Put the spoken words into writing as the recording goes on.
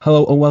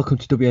Hello and welcome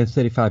to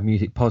WN35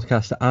 Music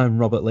Podcast. I'm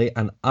Robert Lee,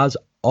 and as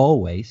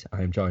always,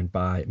 I am joined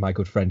by my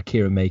good friend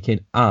Kieran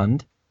Makin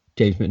and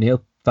James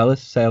McNeil.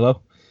 Fellas, say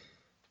hello.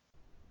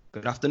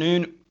 Good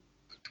afternoon.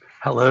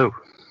 Hello.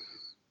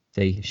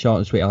 See, short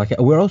and sweet, I like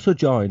it. We're also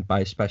joined by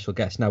a special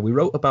guest. Now, we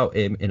wrote about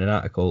him in an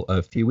article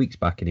a few weeks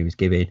back, and he was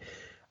giving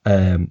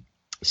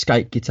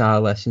Skype guitar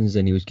lessons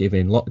and he was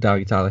giving lockdown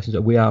guitar lessons.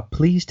 We are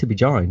pleased to be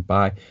joined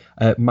by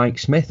Mike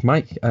Smith.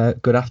 Mike,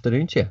 good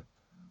afternoon to you.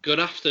 Good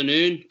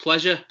afternoon.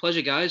 Pleasure,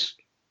 guys.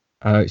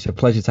 It's a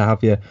pleasure to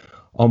have you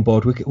on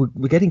board.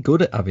 We're getting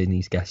good at having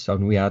these guests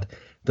on. We had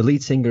the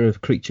lead singer of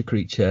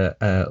Creature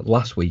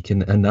last week,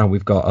 and now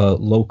we've got a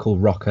local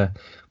rocker,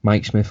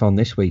 Mike Smith, on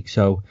this week.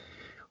 So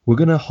we're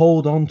going to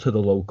hold on to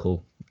the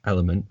local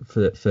element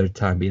for the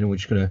time being, and we're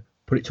just going to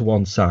put it to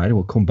one side, and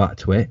we'll come back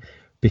to it,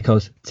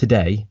 because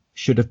today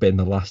should have been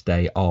the last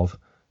day of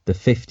the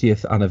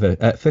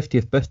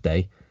 50th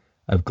birthday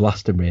of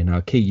Glastonbury. Now,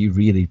 Key, you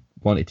really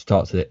wanted to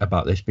talk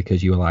about this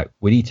because you were like,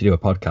 we need to do a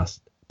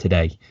podcast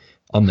today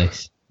on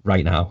this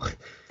right now.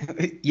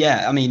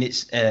 Yeah, I mean,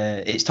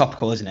 it's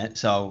topical, isn't it?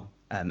 So,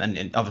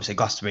 and obviously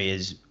Glastonbury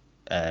is,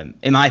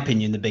 in my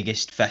opinion, the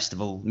biggest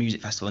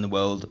music festival in the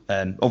world.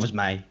 Others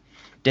may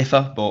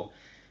differ, but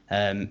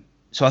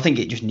so I think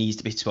it just needs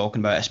to be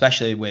spoken about,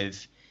 especially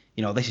with,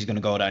 this is going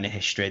to go down in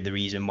history, the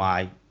reason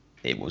why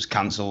it was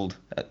cancelled,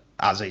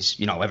 as is,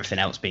 everything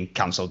else being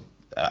cancelled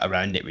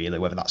around it, really,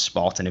 whether that's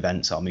sporting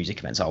events or music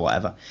events or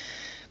whatever.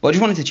 But I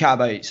just wanted to chat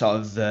about sort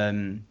of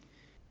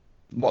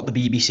what the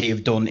BBC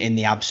have done in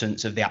the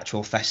absence of the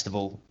actual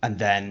festival, and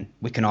then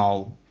we can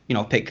all,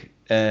 pick,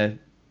 up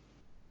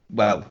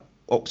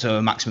to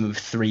a maximum of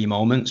 3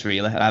 moments,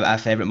 really, our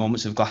favourite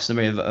moments of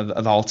Glastonbury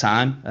of all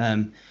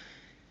time.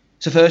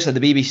 So firstly, the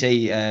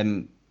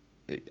BBC,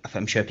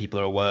 I'm sure people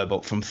are aware,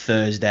 but from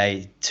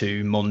Thursday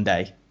to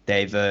Monday,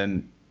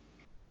 they've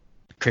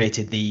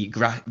created the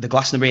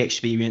Glastonbury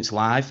Experience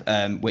Live,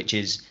 which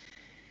is,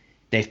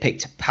 they've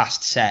picked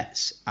past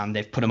sets and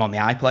they've put them on the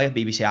iPlayer,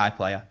 BBC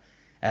iPlayer,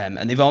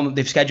 and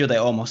they've scheduled it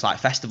almost like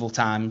festival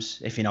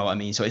times, if you know what I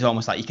mean. So it's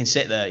almost like you can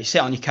sit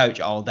on your couch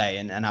all day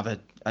and have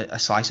a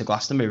slice of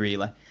Glastonbury,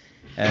 really,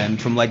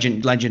 from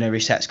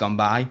legendary sets gone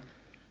by.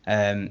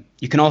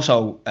 You can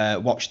also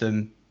watch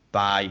them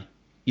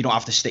you don't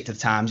have to stick to the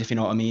times, if you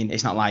know what I mean.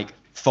 It's not like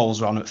Falls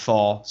are on at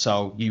 4,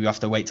 so you have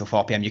to wait till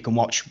 4 p.m. You can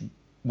watch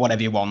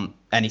whatever you want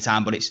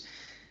anytime, but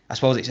I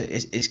suppose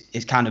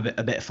it's kind of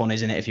a bit of fun,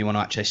 isn't it, if you want to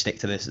actually stick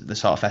to the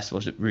sort of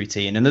festival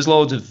routine. And there's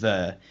loads of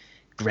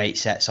great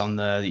sets on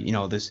there.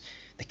 There's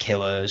the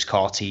Killers,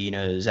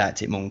 Cortinas,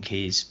 Arctic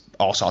Monkeys,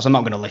 all sorts. I'm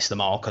not going to list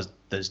them all because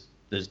there's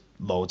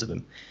loads of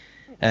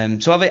them.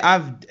 So I've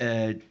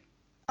had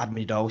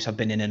my dose. I've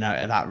been in and out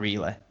of that,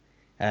 really.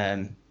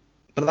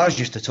 But that was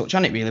just to touch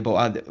on it, really.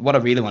 But what I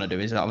really want to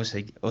do is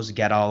obviously us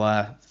get all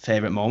our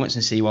favourite moments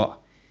and see what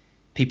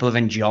people have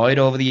enjoyed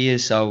over the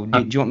years. So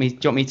do you want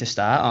me to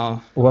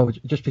start? Or? Well,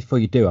 just before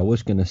you do, I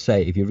was going to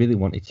say, if you really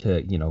wanted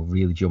to,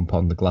 really jump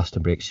on the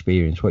Glastonbury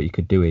Experience, what you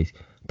could do is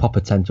pop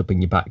a tent up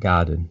in your back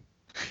garden,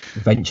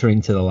 venture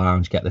into the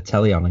lounge, get the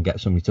telly on, and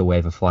get somebody to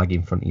wave a flag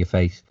in front of your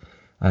face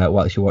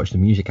whilst you watch the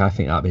music. I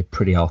think that'd be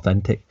pretty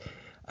authentic.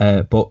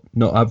 But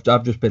no,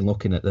 I've just been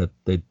looking at the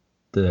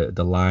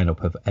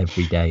lineup of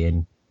every day,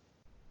 and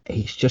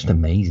it's just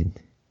amazing.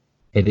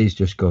 It is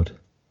just good.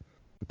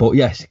 But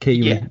yes,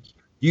 Kieran,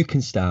 you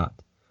can start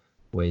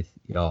with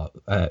your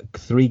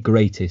 3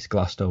 greatest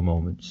Glasto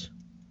moments.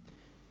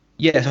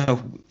 Yeah,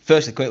 so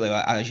firstly, quickly,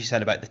 as you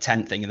said about the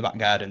tent thing in the back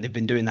garden, they've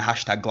been doing the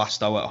hashtag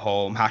Glasto at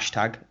home,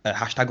 hashtag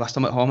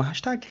Glasto at home,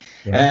 hashtag.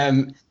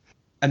 Yeah.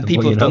 And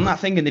people have done that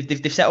thing, and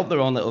they've set up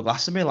their own little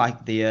Glastonbury,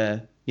 like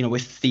the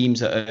with themes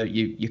that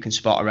you can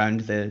spot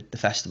around the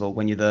festival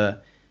when you're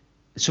there.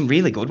 Some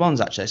really good ones,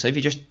 actually. So if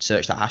you just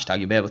search that hashtag,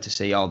 you'll be able to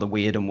see all the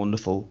weird and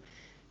wonderful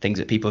things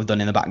that people have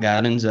done in the back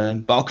gardens.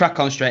 But I'll crack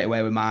on straight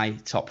away with my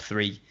top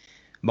 3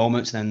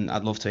 moments, and then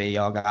I'd love to hear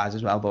your guys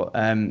as well. But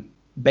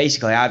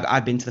basically,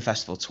 I've been to the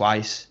festival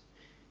twice,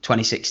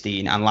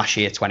 2016 and last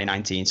year,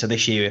 2019. So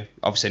this year,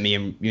 obviously, me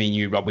and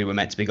you, Rob, we were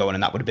meant to be going,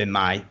 and that would have been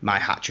my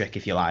hat trick,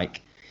 if you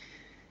like.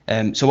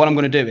 So what I'm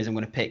going to do is I'm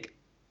going to pick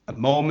a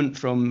moment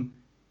from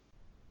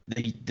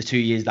the 2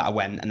 years that I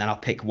went, and then I'll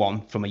pick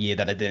one from a year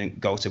that I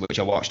didn't go to, which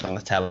I watched on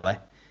the telly.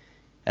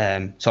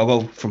 So I'll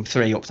go from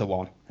 3 up to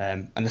 1.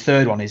 And the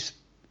third one is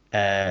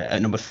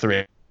at number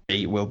 3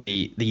 will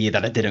be the year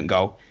that I didn't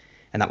go,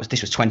 and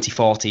this was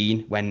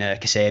 2014 when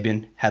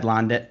Kasabian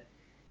headlined it.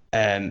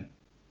 I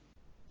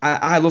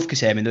love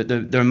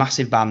Kasabian. They're a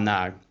massive band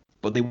now,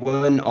 but they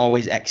weren't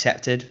always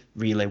accepted,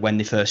 really, when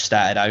they first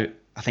started out.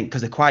 I think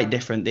because they're quite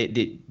different.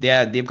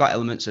 They've got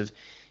elements of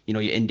your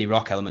indie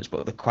rock elements,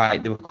 but they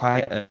were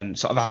quite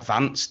sort of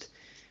advanced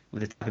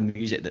with the type of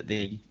music that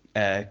they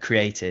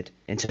created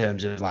in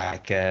terms of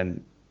like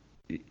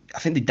I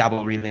think they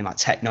dabble really in like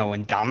techno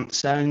and dance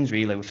sounds,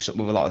 really, with a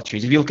lot of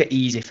tunes. If you look at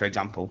Easy, for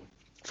example,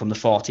 from the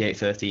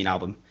 4813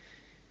 album,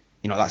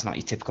 that's not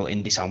your typical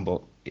indie song,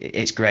 but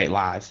it's great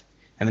live.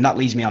 And then that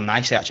leads me on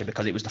nicely, actually,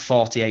 because it was the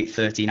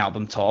 4813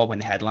 album tour when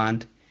they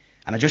headlined.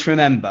 And I just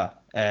remember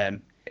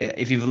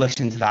If you've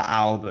listened to that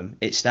album,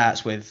 it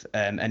starts with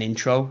an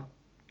intro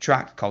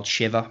track called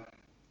Shiver,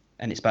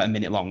 and it's about a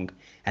minute long,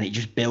 and it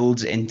just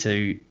builds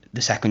into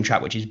the second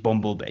track, which is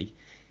Bumblebee,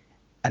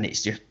 and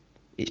it's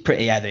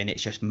pretty heavy and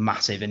it's just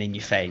massive and in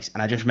your face.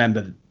 And I just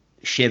remember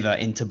Shiver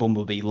into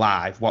Bumblebee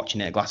live,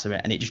 watching it at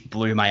Glastonbury, and it just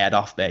blew my head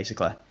off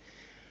basically.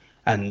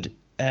 And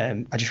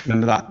I just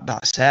remember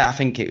that set. I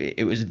think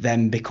it was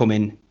then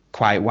becoming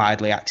quite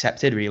widely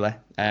accepted, really.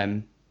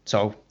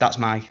 So that's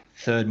my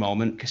third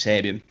moment,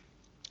 Kasabian.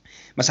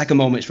 My second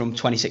moment is from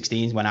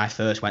 2016 when I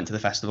first went to the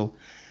festival.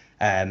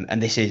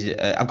 And this is,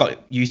 I've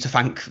got you to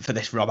thank for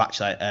this, Rob,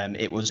 actually.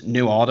 It was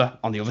New Order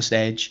on the other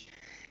stage.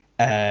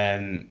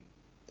 And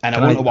I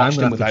wouldn't have watched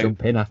them without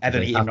jump in ever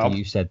meeting Rob.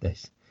 you said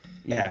this.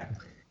 Yeah.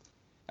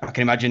 I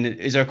can imagine,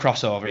 is there a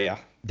crossover here?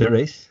 There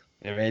is.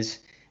 There is.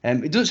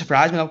 It doesn't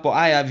surprise me, though, but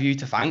I have you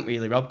to thank,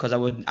 really, Rob, because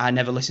I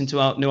never listened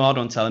to New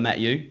Order until I met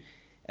you.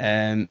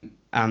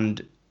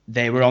 And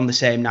they were on the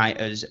same night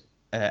as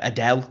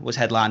Adele was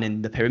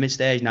headlining the Pyramid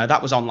Stage. Now,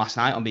 that was on last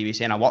night on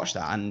BBC, and I watched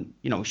that. And,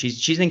 you know,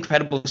 she's an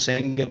incredible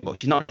singer,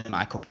 but she's not in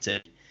my cup of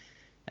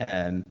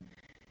tea.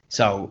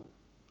 So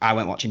I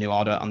went watching New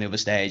Order on the other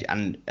stage,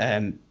 and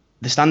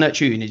the standout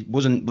tune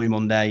wasn't Blue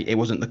Monday. It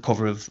wasn't the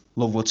cover of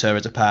Love Will Tear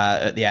Us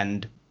Apart at the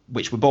end,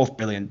 which were both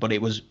brilliant, but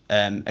it was,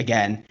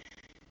 again,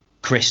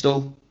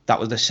 Crystal. That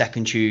was the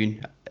second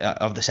tune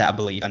of the set, I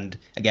believe. And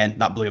again,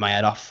 that blew my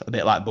head off, a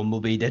bit like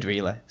Bumblebee did,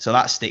 really. So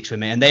that sticks with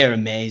me. And they are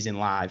amazing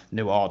live,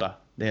 New Order.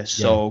 They are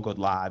so good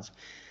live.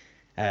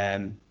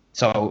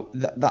 So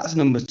that's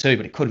number two,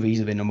 but it could have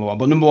easily been number one.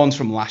 But number one's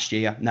from last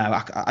year.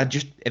 Now, I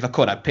just, if I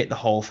could, I'd pick the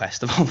whole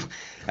festival.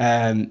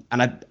 And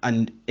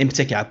in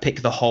particular, I'd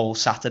pick the whole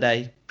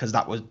Saturday, because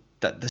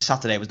the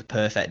Saturday was the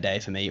perfect day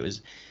for me. It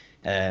was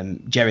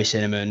Jerry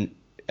Cinnamon,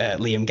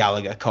 Liam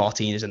Gallagher,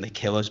 Cortinas, and the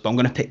Killers. But I'm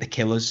going to pick the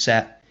Killers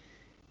set,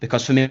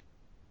 because for me,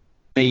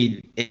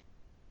 it's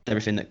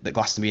everything that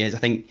Glastonbury is. I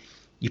think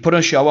you put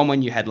a show on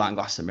when you headline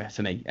Glastonbury,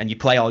 for me, and you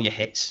play all your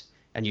hits.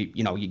 And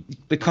you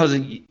because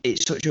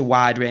it's such a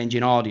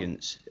wide-ranging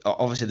audience.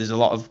 Obviously,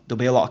 there'll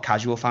be a lot of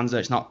casual fans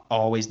there. It's not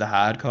always the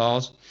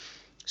hardcores.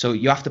 So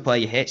you have to play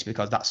your hits,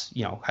 because that's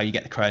how you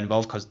get the crowd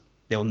involved, because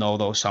they'll know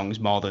those songs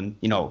more than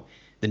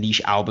the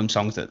niche album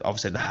songs that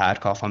obviously the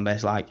hardcore fan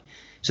base like.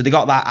 So they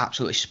got that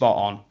absolutely spot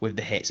on with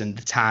the hits and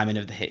the timing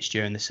of the hits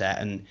during the set.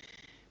 And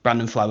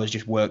Brandon Flowers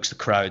just works the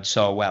crowd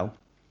so well.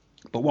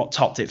 But what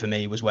topped it for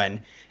me was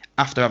when,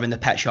 after having the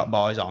Pet Shop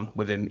Boys on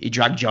with him, he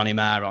dragged Johnny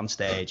Marr on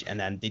stage, and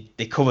then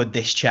they covered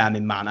This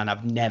Charming Man, and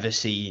I've never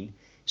seen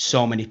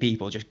so many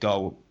people just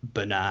go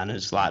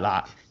bananas like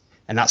that,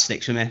 and that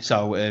sticks with me.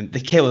 So the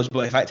Killers,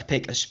 but if I had to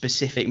pick a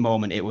specific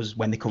moment, it was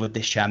when they covered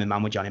This Charming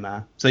Man with Johnny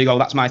Marr. So there you go,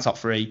 that's my top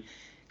three.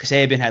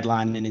 Kasabian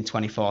headlining in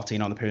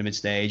 2014 on the Pyramid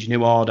Stage,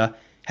 New Order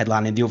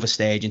headlining the other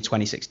stage in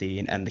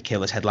 2016, and the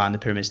Killers headlining the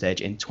Pyramid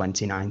Stage in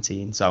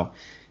 2019. So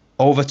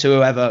over to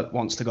whoever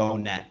wants to go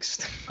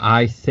next.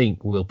 I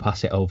think we'll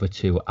pass it over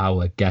to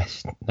our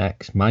guest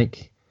next.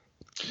 Mike,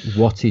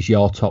 what is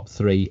your top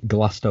three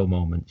Glasto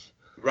moments?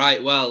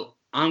 Right, well,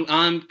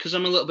 I'm because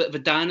I'm a little bit of a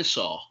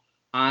dinosaur,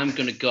 I'm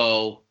going to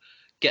go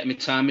get my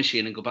time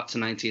machine and go back to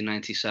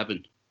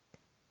 1997.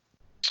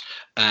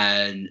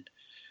 And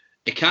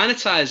it kind of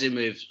ties in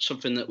with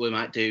something that we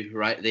might do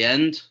right at the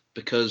end,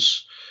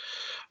 because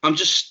I'm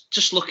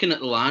just looking at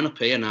the lineup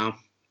here now.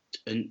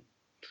 And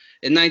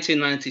in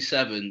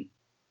 1997,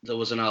 there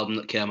was an album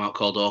that came out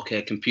called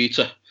OK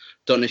Computer.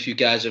 Don't know if you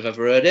guys have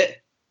ever heard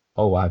it.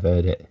 Oh, I've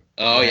heard it.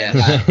 Oh, yeah.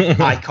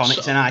 Iconic.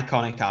 It's an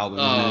iconic album.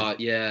 Oh,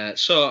 yeah.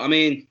 So, I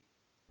mean,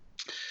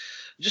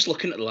 just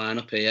looking at the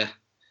lineup here,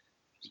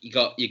 you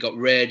got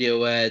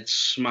Radiohead,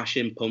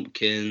 Smashing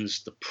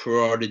Pumpkins, The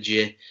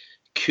Prodigy,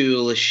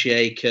 Cooler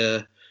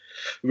Shaker,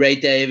 Ray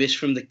Davies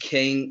from the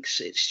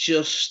Kinks. It's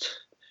just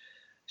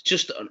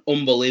an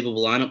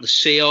unbelievable lineup. The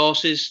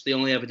Seahorses, they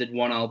only ever did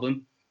one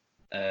album,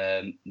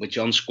 with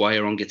John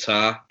Squire on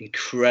guitar.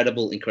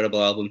 Incredible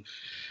album.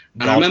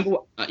 And I remember,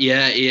 he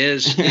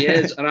is.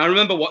 And I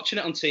remember watching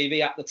it on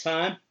TV at the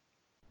time.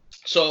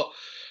 So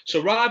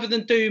rather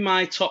than do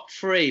my top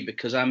three,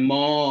 because I'm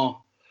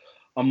more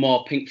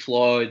Pink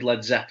Floyd,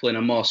 Led Zeppelin,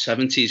 and more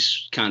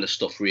 70s kind of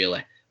stuff,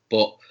 really.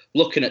 But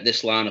looking at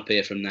this lineup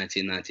here from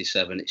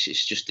 1997,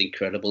 it's just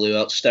incredible. Who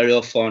else?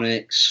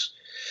 Stereophonics.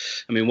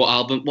 I mean, what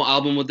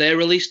album were they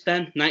released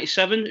then?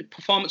 97?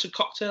 Performance and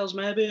Cocktails,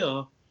 maybe?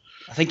 Or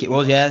I think it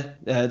was, yeah.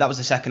 That was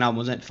the second album,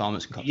 wasn't it?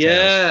 Performance and Cocktails.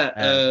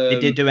 Yeah. They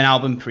did do an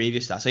album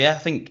previous to that. So, yeah, I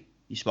think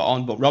you're spot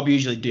on. But Rob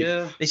usually do.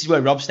 Yeah. This is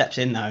where Rob steps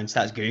in now and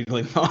starts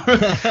Googling more.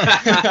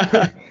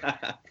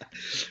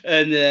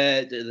 And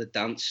the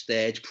dance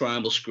stage,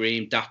 Primal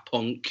Scream, Daft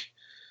Punk.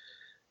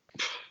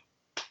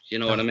 You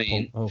know what I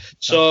mean?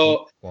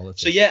 So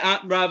yeah,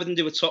 rather than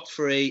do a top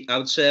three, I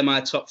would say my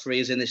top three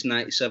is in this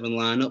 97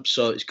 lineup.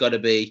 So it's got to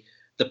be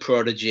The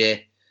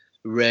Prodigy,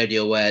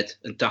 Radiohead,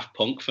 and Daft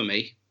Punk for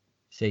me.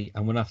 See,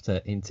 I'm going to have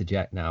to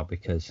interject now,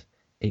 because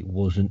it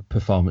wasn't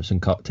Performance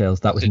and Cocktails.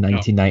 That was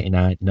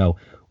 1999. No,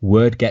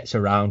 Word Gets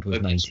Around was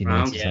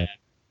 1997. Yeah.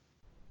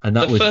 And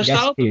that was first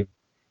album?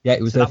 Yeah,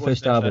 it was So their that was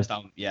first their album. first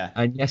album. Yeah.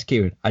 And yes,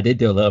 Kieran, I did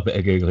do a little bit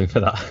of Googling for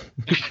that.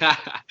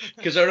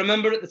 Because I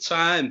remember at the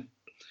time,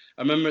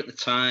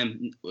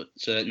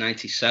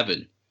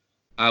 '97,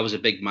 I was a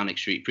big Manic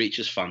Street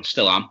Preachers fan,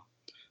 still am.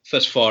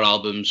 First 4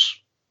 albums,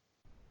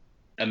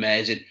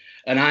 amazing.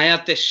 And I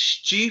had this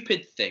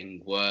stupid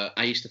thing where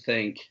I used to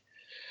think,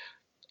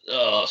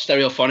 oh,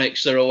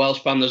 Stereophonics, they're a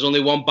Welsh band. There's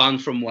only one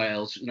band from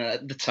Wales,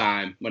 at the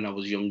time when I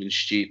was young and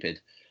stupid.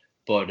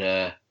 But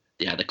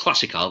yeah, the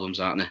classic albums,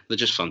 aren't they? They're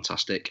just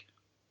fantastic.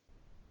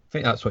 I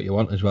think that's what you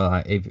want as well.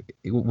 Like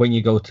when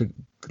you go to,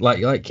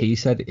 like Keith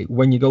said,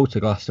 when you go to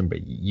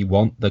Glastonbury, you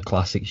want the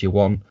classics, you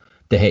want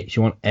the hits,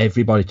 you want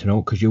everybody to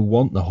know, because you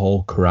want the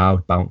whole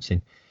crowd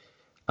bouncing.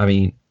 I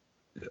mean,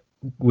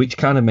 which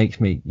kind of makes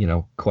me,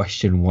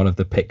 question one of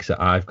the picks that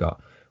I've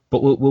got.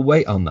 But we'll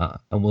wait on that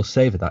and we'll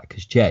save that,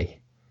 because Jay,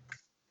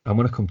 I'm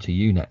going to come to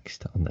you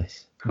next on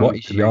this. What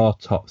is your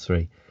top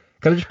 3?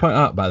 Can I just point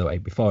out, by the way,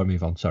 before I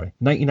move on, sorry,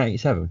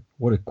 1997,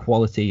 what a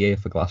quality year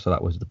for Glasgow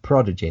that was. The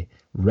Prodigy,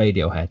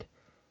 Radiohead.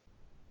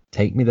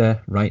 Take me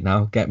there right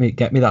now. Get me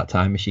that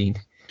time machine.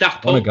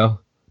 Daft Punk. I want to go.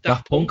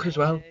 Daft Punk as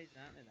well.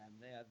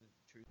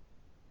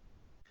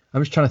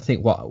 I'm just trying to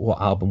think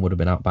what album would have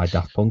been out by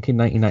Daft Punk in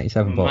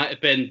 1997. Might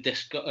have been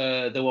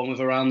the one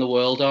with Around the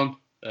World on.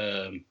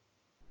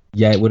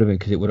 Yeah, it would have been,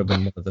 because it would have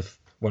been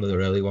one of the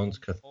early ones.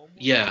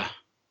 Yeah.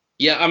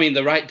 I mean,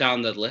 they're right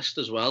down the list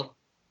as well.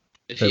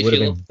 So it would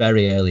have been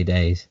very early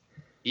days.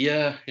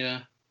 Yeah.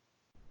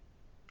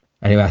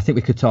 Anyway, I think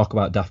we could talk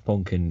about Daft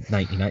Punk in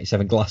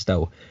 1997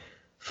 Glasgow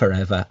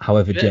forever.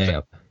 However, Jay.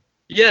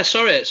 Yeah,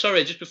 sorry.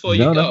 Just before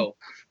you go, no.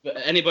 But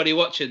anybody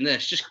watching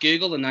this, just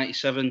Google the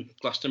 '97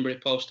 Glastonbury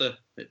poster.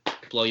 It'll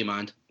blow your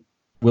mind.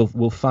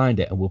 We'll find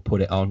it and we'll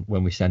put it on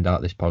when we send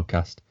out this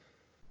podcast.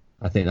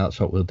 I think that's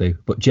what we'll do.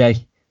 But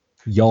Jay,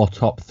 your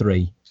top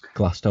 3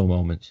 Glasgow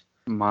moments.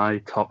 My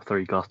top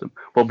 3 Glastonbury.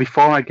 Well,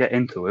 before I get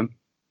into them,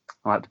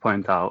 I like to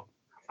point out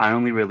I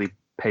only really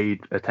paid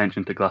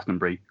attention to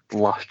Glastonbury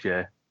last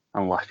year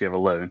and last year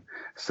alone.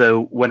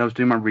 So when I was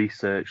doing my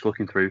research,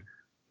 looking through,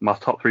 my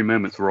top 3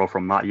 moments were all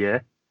from that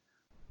year.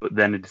 But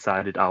then I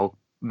decided I'll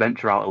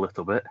venture out a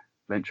little bit,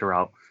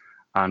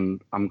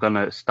 and I'm going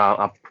to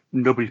start.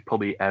 Nobody's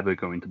probably ever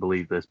going to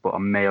believe this, but I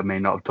may or may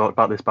not have talked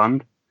about this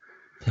band.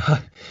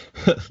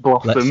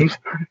 Blossoms.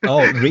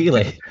 Oh,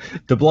 really?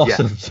 The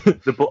Blossoms. Yeah.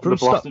 The From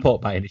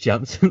Stockport, by any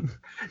chance?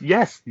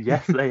 Yes,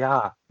 they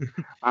are.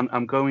 And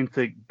I'm going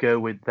to go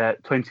with their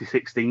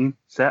 2016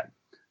 set.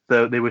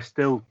 So they were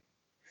still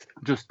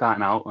just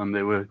starting out, and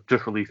they were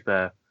just released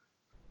their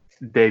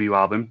debut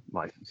album,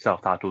 like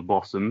self-titled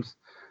Blossoms.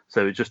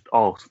 So it's just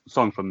all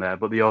songs from there.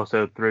 But they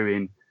also threw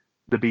in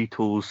the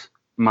Beatles'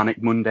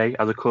 Manic Monday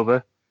as a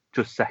cover,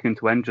 just second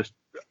to end, just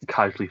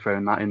casually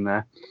throwing that in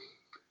there.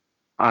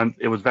 And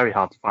it was very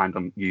hard to find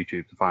on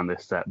YouTube to find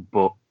this set,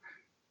 but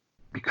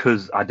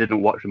because I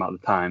didn't watch them at the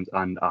time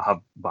and I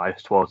have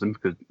bias towards them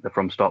because they're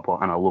from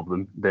Stockport and I love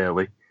them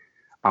dearly,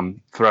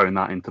 I'm throwing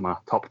that into my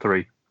top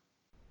 3.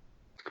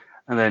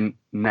 And then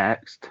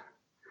next,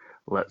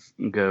 let's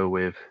go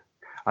with,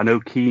 I know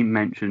Key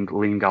mentioned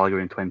Liam Gallagher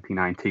in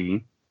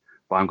 2019,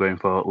 but I'm going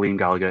for Liam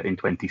Gallagher in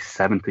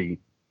 2017.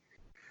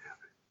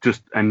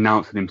 Just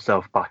announcing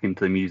himself back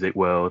into the music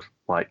world,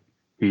 like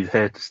he's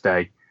here to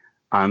stay.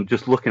 And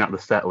just looking at the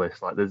set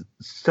list, like there's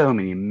so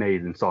many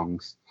amazing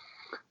songs.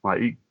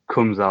 Like he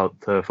comes out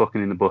to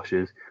Fucking in the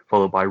Bushes,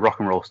 followed by Rock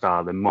and Roll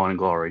Star, then Morning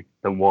Glory,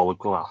 then Wall of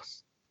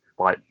Glass.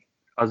 Like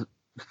as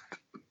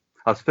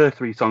first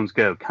 3 songs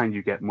go, can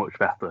you get much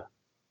better?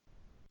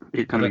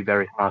 It's going to be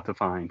very hard to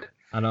find.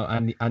 I know,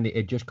 and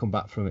he'd just come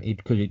back from it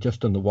because he'd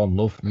just done the One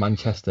Love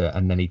Manchester,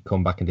 and then he'd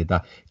come back and did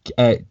that.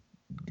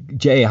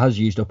 Jay has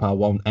used up our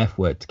 1 F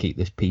word to keep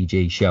this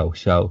PG show,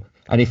 so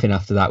anything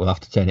after that we'll have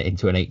to turn it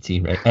into an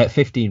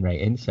 15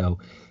 rating. So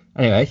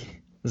anyway,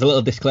 there's a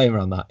little disclaimer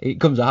on that.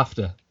 It comes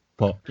after,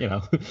 but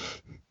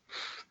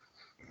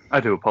I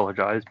do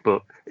apologise,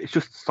 but it's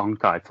just song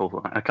titles.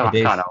 I can't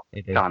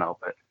help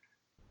it.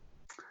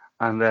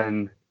 And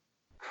then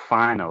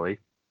finally,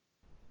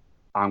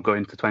 I'm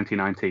going to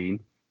 2019,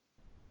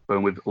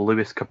 going with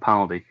Lewis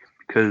Capaldi,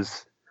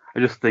 because I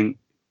just think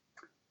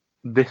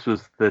this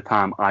was the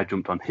time I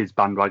jumped on his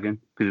bandwagon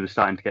because he was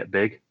starting to get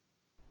big.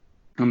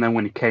 And then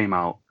when he came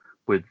out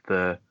with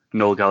the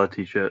Noel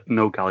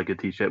Gallagher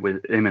t-shirt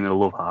with him in a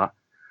love heart,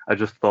 I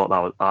just thought that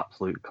was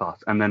absolute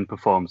class. And then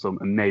performed some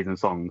amazing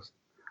songs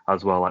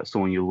as well, like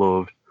Someone You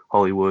Loved,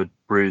 Hollywood,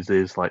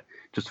 Bruises, like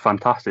just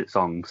fantastic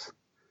songs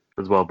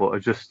as well. But I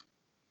just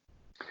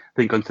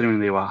think considering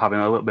they were having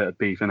a little bit of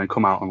beef and then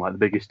come out on like the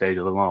biggest stage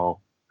of them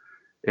all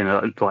in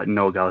a like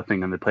Noel Gallagher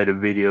thing, and they played a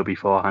video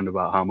beforehand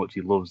about how much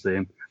he loves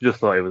him, I just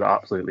thought it was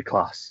absolutely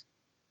class.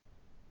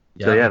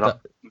 Yeah, so,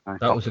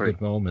 that was a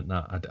good moment.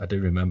 That I do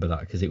remember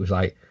that because it was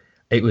like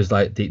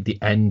the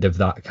end of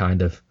that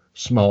kind of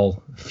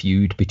small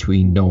feud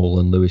between Noel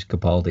and Lewis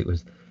Capaldi. It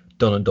was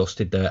done and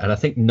dusted there, and I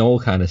think Noel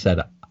kind of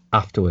said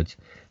afterwards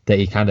that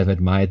he kind of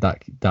admired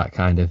that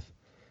kind of,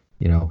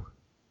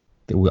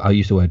 I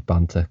use the word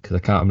banter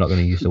because I'm not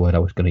going to use the word I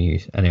was going to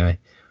use anyway.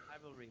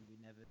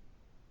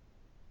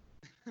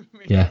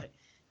 Really. Yeah.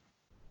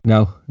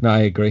 No,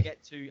 I agree. I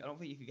don't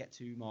think you could get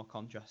two more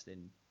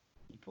contrasting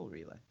people,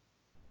 really.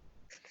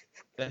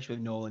 Especially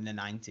with Noel in the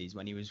 90s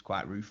when he was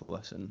quite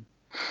ruthless and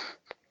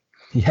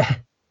Yeah.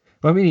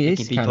 Well, I mean, he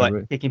is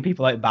kicking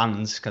people out of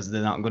bands because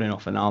they're not good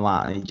enough and all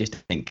that. And he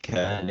just didn't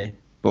care.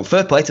 But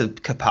fair play to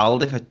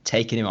Capaldi for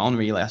taking him on,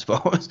 really, I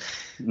suppose.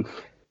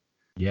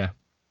 Yeah.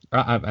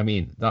 I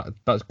mean,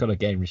 that's got to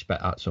gain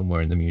respect at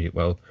somewhere in the music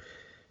world.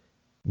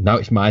 Now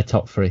it's my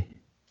top 3.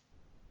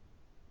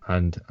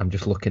 And I'm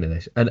just looking at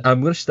this. And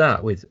I'm going to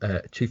start with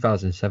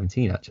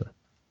 2017, actually.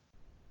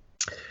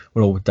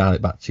 We'll dial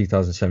it back to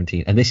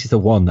 2017. And this is the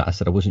one that I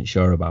said I wasn't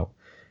sure about.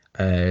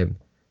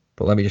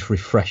 But let me just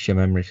refresh your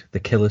memories. The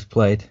Killers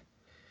played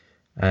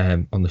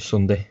on the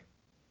Sunday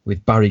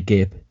with Barry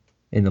Gibb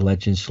in the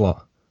legend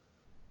slot.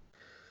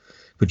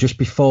 But just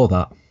before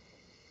that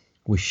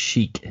was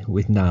Chic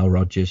with Nile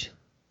Rodgers.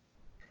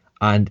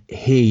 And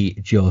he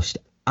just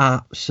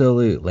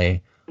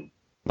absolutely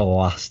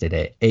blasted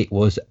it. It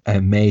was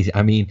amazing.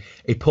 I mean,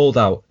 he pulled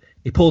out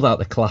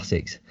the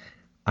classics,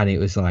 and it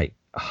was like,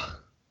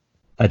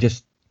 I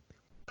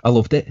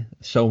loved it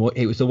so much.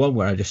 It was the one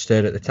where I just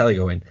stared at the telly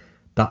going,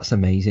 that's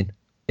amazing.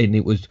 And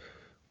it was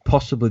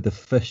possibly the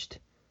first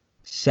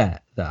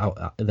set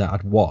that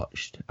I'd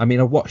watched. I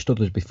mean, I've watched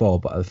others before,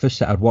 but the first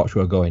set I'd watched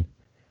were going,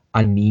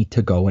 I need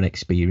to go and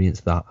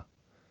experience that.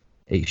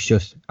 It's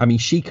just, I mean,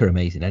 Chic are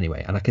amazing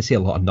anyway, and I can see a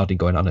lot of nodding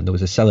going on, and there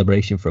was a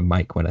celebration from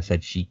Mike when I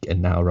said Chic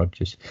and Nile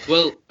Rodgers.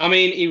 Well, I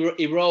mean,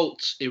 he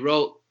wrote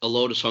a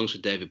load of songs for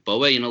David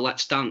Bowie,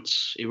 Let's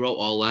Dance. He wrote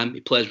all them.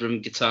 He plays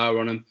rhythm guitar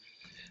on them.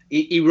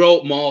 He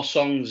wrote more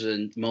songs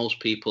than most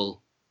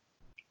people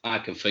I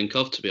can think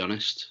of, to be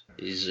honest.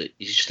 He's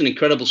just an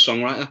incredible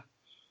songwriter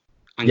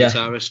and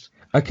guitarist.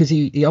 Because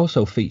he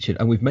also featured,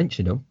 and we've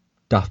mentioned him,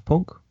 Daft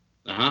Punk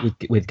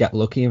with Get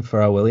Lucky and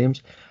Pharrell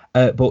Williams.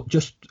 But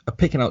just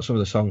picking out some of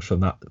the songs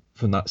from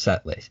that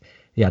set list,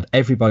 he had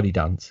Everybody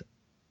Dance,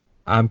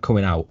 I'm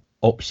Coming Out,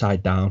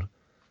 Upside Down,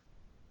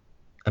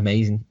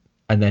 amazing.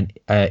 And then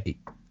I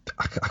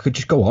could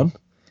just go on.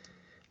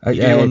 You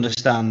do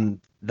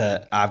understand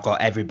that I've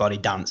got Everybody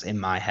Dance in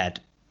my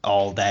head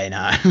all day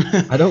now.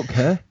 I don't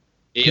care.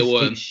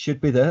 It should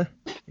be there.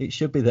 It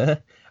should be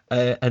there.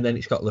 And then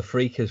it's got Le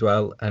Freak as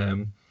well.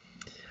 I'm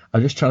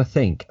just trying to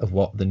think of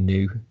what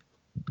the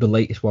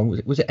latest one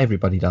was. Was it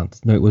Everybody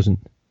Dance? No, it wasn't.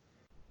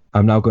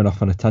 I'm now going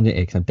off on a tangent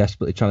here because I'm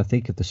desperately trying to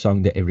think of the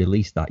song that he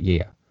released that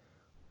year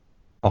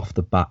off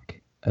the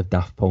back of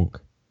Daft Punk.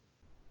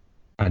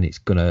 And it's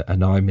going to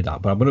annoy me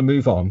that. But I'm going to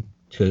move on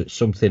to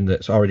something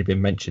that's already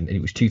been mentioned. And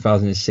it was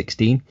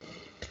 2016.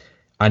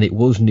 And it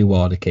was New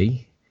Order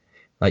Key,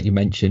 like you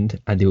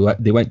mentioned. And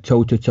they went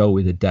toe-to-toe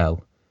with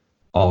Adele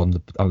on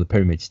the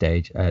Pyramid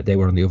stage. They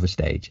were on the other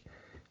stage.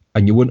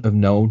 And you wouldn't have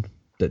known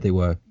that they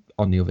were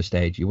on the other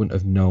stage. You wouldn't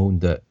have known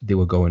that they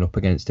were going up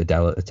against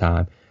Adele at the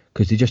time,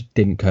 because they just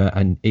didn't care.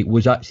 And it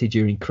was actually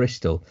during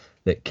Crystal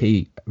that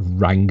Key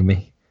rang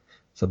me.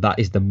 So that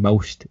is the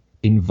most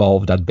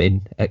involved I'd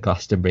been at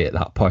Glastonbury at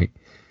that point.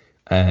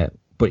 But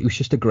it was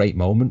just a great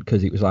moment,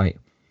 because it was like,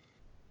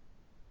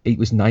 it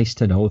was nice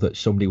to know that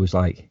somebody was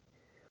like,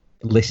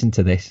 listen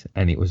to this.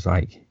 And it was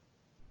like, it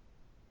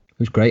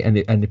was great. And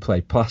they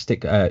played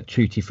Plastic,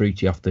 Tutti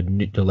Frutti off the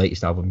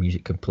latest album,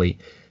 Music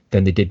Complete.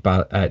 Then they did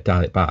dial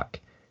it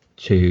back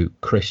to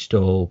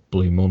Crystal,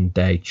 Blue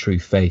Monday, True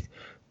Faith.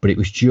 But it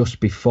was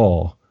just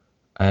before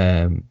he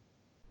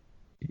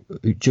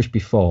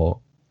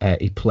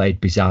played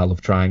Bizarre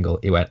Love Triangle.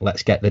 He went,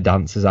 let's get the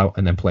dancers out,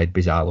 and then played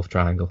Bizarre Love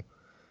Triangle.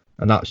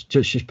 And that's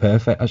just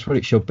perfect. That's what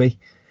it should be.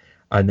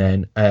 And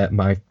then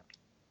my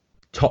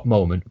top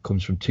moment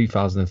comes from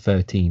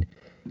 2013.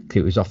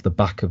 It was off the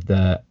back of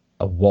the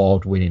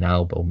award-winning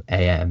album,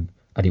 AM,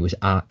 and it was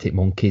Arctic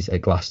Monkeys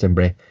at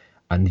Glastonbury.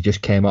 And they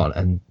just came on,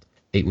 and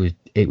it was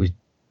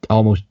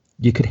almost,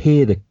 you could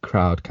hear the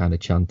crowd kind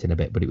of chanting a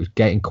bit, but it was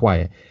getting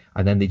quiet.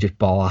 And then they just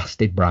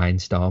blasted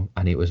Brainstorm,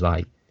 and it was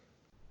like,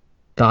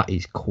 that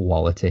is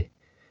quality.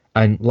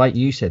 And like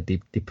you said,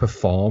 they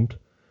performed.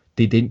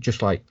 They didn't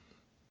just like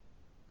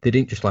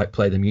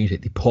play the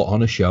music. They put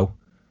on a show.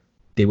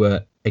 They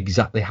were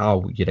exactly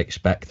how you'd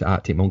expect the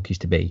Arctic Monkeys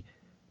to be,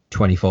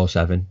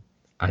 24/7,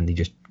 and they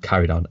just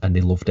carried on, and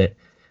they loved it.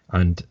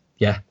 And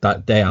yeah,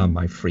 that they are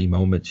my 3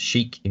 moments: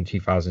 Chic in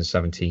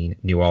 2017,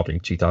 New Order in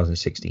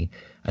 2016,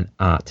 and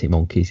Arctic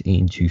Monkeys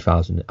in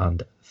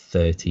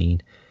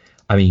 2013.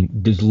 I mean,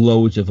 there's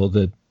loads of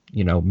other,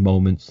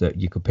 moments that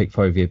you could pick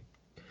for. If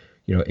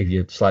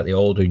you're slightly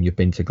older and you've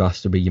been to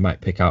Glastonbury, you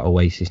might pick out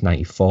Oasis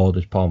 94.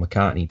 There's Paul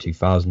McCartney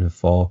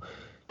 2004.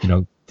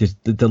 There's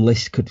the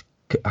list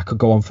I could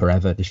go on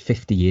forever. There's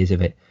 50 years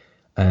of it.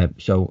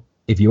 So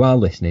if you are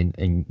listening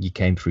and you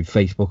came through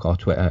Facebook or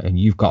Twitter and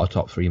you've got a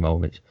top 3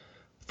 moments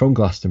from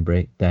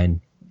Glastonbury,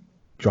 then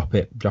drop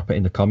it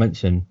in the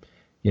comments, and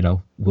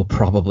we'll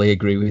probably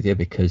agree with you,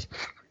 because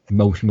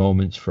most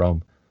moments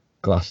from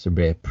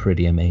Glastonbury are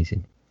pretty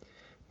amazing.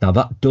 Now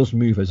that does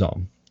move us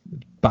on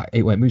back.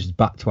 It moves us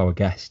back to our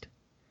guest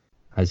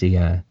as he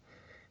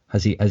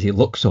as he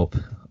looks up,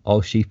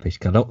 all sheepish.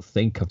 'Cause I don't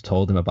think I've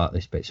told him about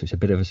this bit, so it's a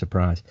bit of a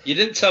surprise. You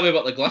didn't tell me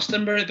about the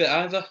Glastonbury bit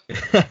either.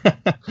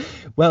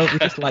 Well, we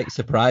just like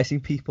surprising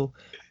people.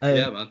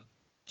 Yeah, man.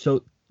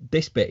 So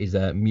this bit is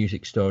a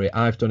music story.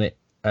 I've done it.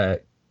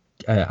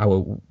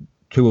 Our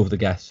two of the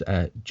guests,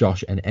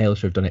 Josh and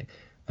Ailsa, have done it.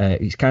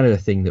 It's kind of the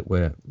thing that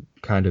we're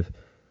kind of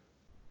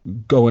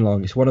going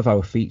along. It's one of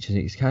our features.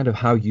 It's kind of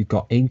how you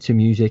got into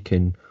music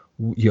and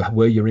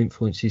where your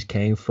influences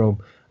came from,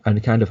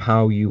 and kind of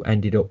how you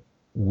ended up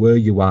where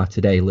you are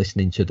today,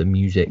 listening to the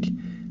music,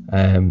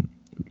 the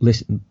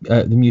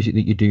music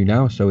that you do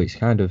now. So it's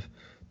kind of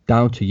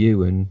down to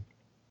you and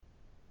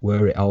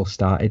where it all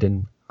started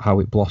and how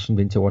it blossomed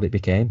into what it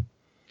became.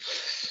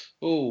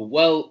 Oh,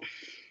 well,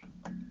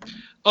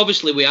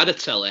 obviously we had a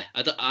telly.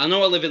 I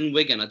know I live in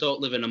Wigan. I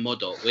don't live in a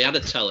muddle. We had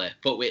a telly,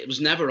 but it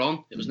was never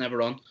on. It was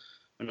never on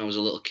when I was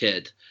a little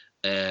kid.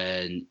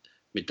 And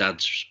my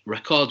dad's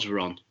records were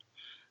on.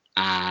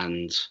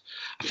 And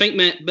I think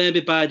maybe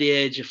by the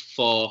age of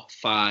 4,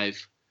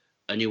 5,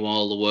 I knew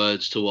all the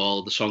words to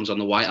all the songs on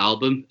the White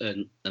Album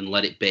and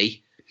Let It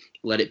Be.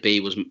 Let It Be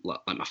was like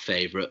my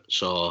favourite.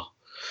 So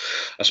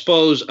I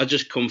suppose I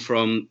just come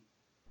from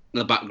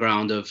the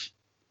background of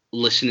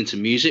listening to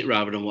music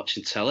rather than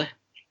watching telly.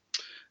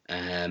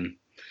 And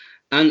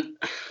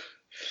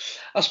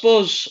I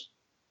suppose,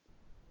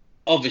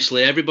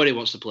 obviously, everybody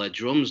wants to play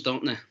drums,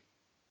 don't they?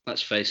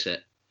 Let's face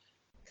it.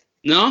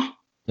 No?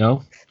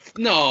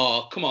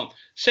 No, come on.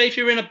 Say if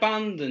you're in a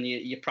band and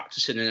you're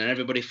practicing and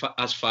everybody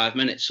has 5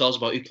 minutes, it's all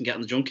about who can get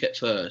on the drum kit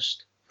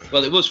first.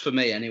 Well, it was for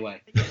me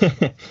anyway.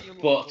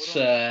 But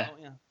I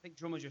think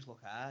drummers just look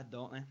hard,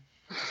 don't they?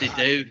 They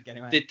do.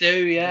 They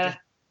do, yeah.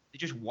 They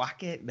just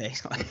whack it,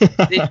 basically.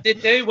 They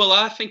do. Well,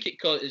 I think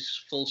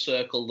it's full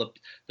circle.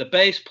 The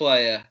bass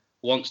player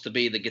wants to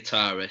be the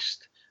guitarist,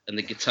 and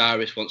the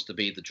guitarist wants to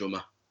be the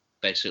drummer.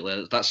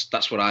 Basically,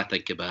 that's what I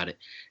think about it.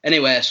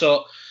 Anyway,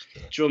 so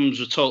drums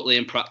were totally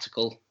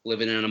impractical,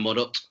 living in a mud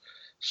hut.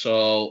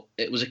 So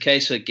it was a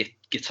case of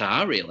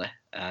guitar, really.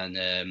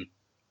 And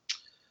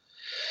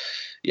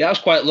yeah, I was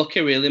quite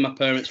lucky, really. My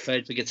parents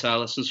paid for guitar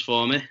lessons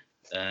for me,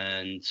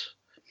 and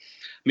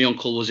my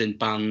uncle was in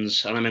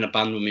bands, and I'm in a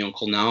band with my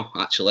uncle now,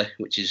 actually,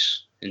 which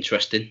is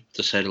interesting,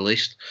 to say the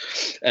least.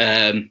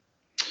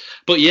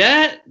 But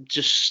yeah,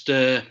 just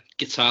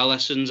guitar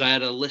lessons. I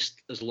had a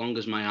list as long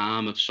as my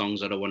arm of songs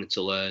that I wanted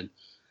to learn.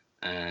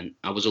 And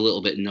I was a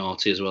little bit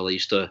naughty as well. I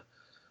used to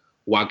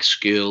wag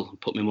school,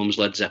 put my mum's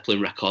Led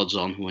Zeppelin records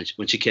on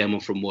when she came home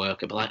from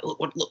work. I'd be like, look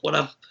what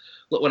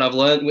I've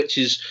learned, which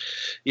is,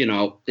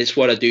 it's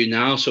what I do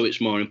now, so it's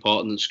more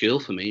important than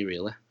school for me,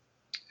 really.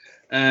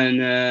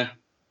 And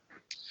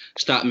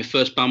started my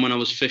first band when I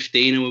was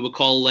 15, and we were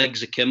called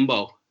Legs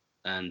Akimbo.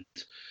 And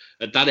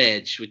at that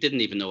age, we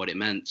didn't even know what it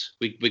meant.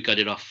 We got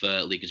it off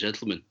League of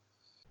Gentlemen.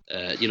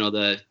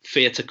 The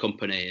theatre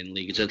company in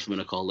League of Gentlemen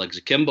are called Legs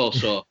Akimbo.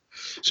 So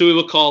we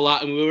were called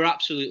that, and we were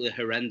absolutely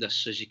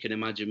horrendous. As you can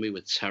imagine, we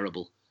were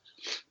terrible.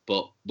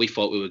 But we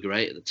thought we were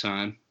great at the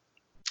time.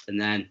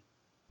 And then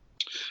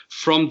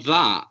from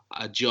that,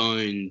 I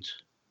joined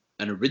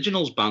an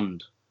originals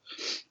band.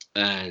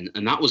 And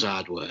that was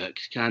hard work,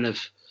 kind of,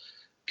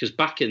 because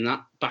back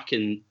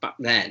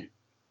then,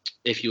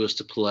 if you was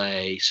to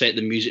play, say, at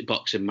the Music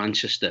Box in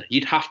Manchester,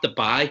 you'd have to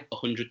buy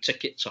 100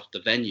 tickets off the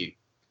venue,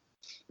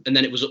 and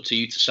then it was up to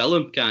you to sell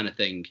them, kind of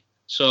thing.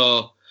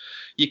 So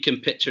you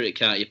can picture it,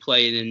 can't you?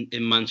 Playing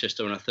in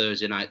Manchester on a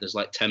Thursday night, there's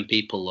like 10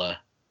 people there,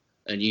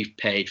 and you've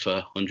paid for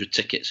 100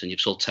 tickets and you've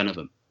sold 10 of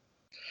them.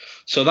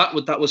 So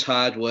that was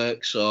hard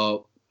work.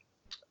 So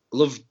I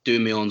love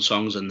doing my own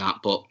songs and that,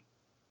 but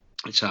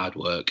it's hard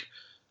work.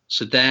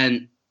 So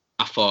then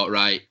I thought,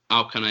 right,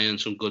 how can I earn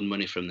some good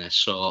money from this?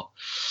 So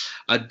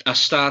I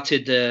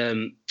started,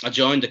 I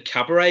joined a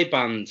cabaret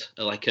band,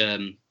 like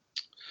a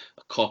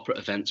corporate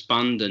events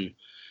band, and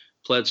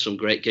played some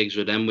great gigs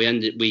with them.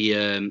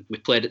 We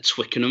played at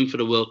Twickenham for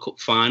the World Cup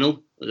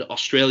final,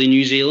 Australia,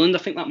 New Zealand. I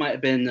think that might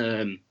have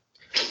been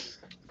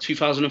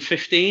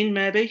 2015,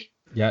 maybe.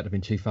 Yeah, it'd have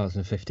been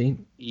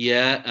 2015.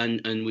 Yeah,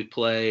 and we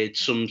played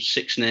some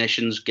Six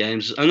Nations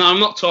games. And I'm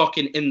not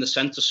talking in the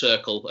centre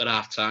circle at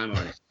half time or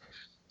anything.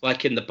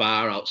 Like in the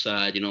bar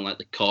outside, like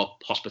the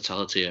Corp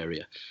hospitality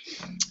area.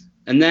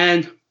 And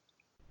then,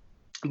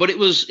 but it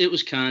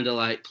was kind of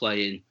like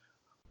playing,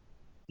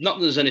 not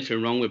that there's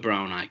anything wrong with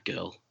Brown Eyed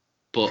Girl,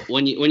 but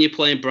when you're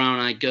playing Brown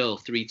Eyed Girl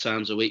 3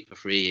 times a week for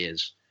 3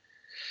 years,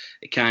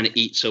 it kind of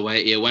eats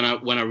away at you. When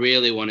I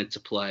really wanted to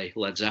play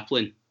Led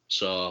Zeppelin.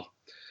 So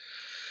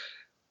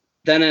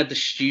then I had the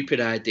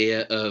stupid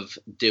idea of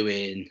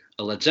doing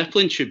a Led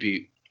Zeppelin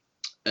tribute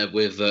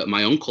with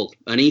my uncle,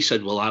 and he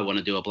said, well, I want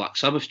to do a Black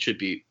Sabbath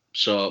tribute.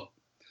 So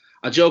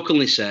I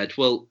jokingly said,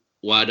 well,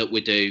 why don't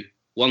we do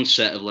one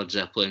set of Led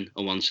Zeppelin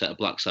and one set of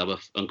Black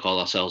Sabbath and call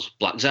ourselves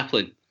Black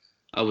Zeppelin?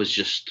 I was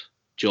just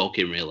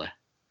joking, really.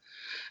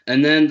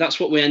 And then that's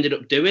what we ended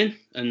up doing,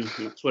 and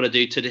that's what I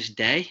do to this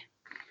day.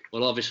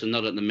 Well, obviously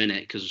not at the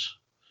minute because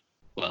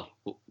of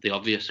the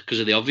obvious,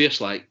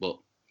 but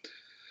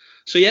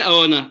so yeah.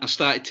 Oh, and I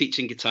started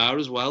teaching guitar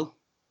as well.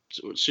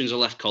 as soon as I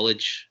left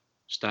college,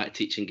 started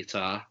teaching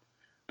guitar,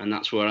 and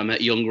that's where I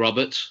met young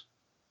Robert.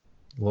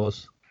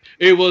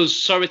 Who was,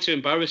 sorry to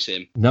embarrass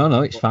him.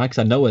 No, it's fine, because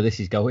I know where this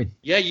is going.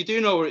 Yeah, you do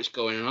know where it's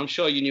going, and I'm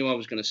sure you knew I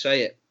was going to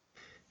say it.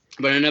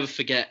 But I never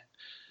forget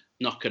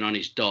knocking on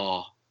his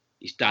door.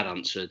 His dad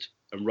answered,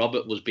 and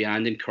Robert was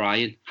behind him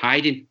crying,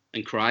 hiding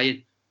and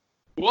crying.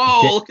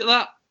 Whoa, look at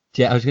that.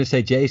 I was going to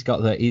say, Jay's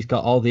got he's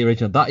got all the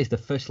original. That is the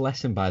first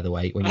lesson, by the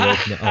way, when you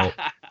open it up,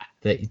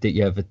 that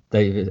you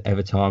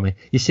ever taught me.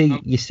 You see,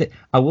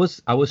 I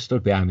was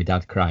stood behind my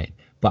dad crying,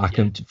 but I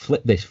can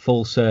flip this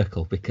full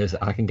circle because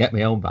I can get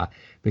my own back.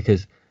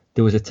 Because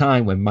there was a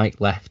time when Mike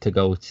left to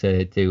go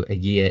to do a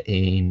year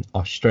in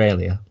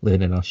Australia,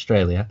 living in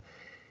Australia,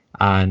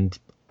 and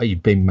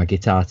you've been my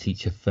guitar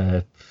teacher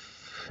for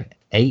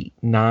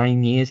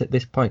 8-9 years at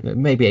this point,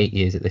 maybe 8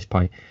 years at this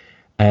point.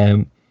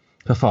 I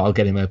thought I'll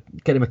get him a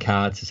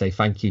card to say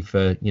thank you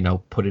for,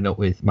 putting up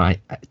with my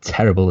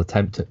terrible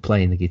attempt at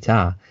playing the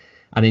guitar.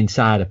 And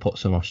inside I put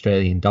some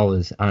Australian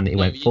dollars, and it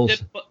went full.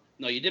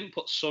 You didn't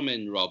put some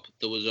in, Rob.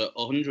 There was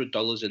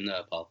 $100 in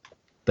there, pal.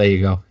 There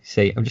you go.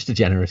 See, I'm just a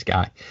generous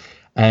guy.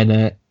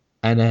 And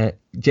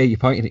Jay, you're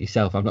pointing at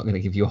yourself. I'm not going to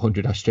give you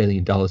 100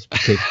 Australian dollars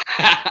because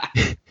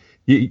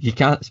you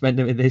can't spend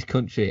them in this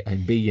country,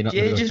 and B, you're not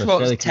going to go to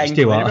Australia. 10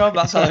 quid, Rob.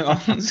 That's all it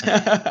wants.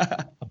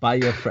 I'll buy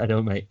you a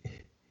Freddo, mate.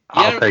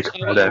 I'll take a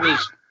Freddo.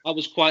 I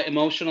was quite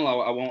emotional.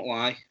 I won't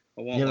lie.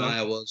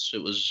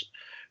 It was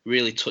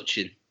really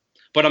touching.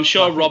 But I'm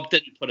sure Rob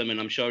didn't put them in.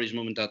 I'm sure his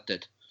mum and dad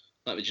did.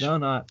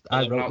 No.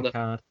 I wrote the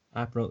card.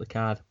 I wrote the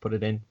card, put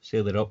it in,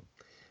 sealed it up.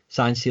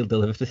 Signed, sealed,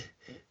 delivered.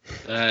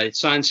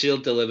 Signed,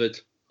 sealed, delivered.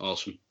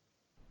 Awesome.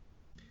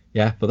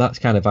 Yeah, but that's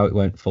kind of how it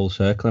went full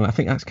circle. And I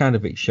think that's kind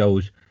of, it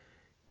shows,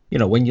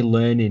 when you're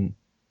learning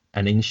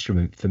an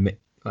instrument, for me,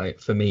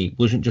 it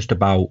wasn't just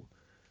about,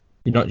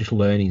 you're not just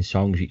learning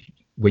songs.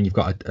 When you've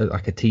got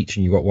a teacher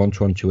and you've got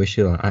one-to-one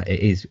tuition, it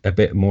is a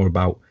bit more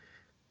about,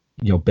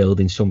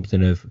 building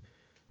something of,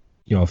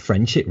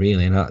 friendship,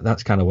 really. And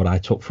that's kind of what I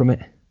took from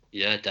it.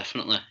 Yeah,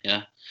 definitely.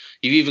 Yeah.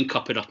 You even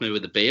copied off me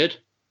with a beard.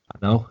 I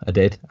know, I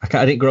did. I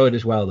didn't grow it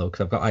as well, though,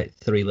 because I've got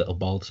 3 little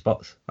bald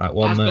spots.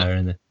 One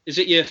there. Is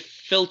it your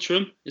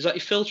philtrum? Is that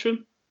your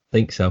philtrum? I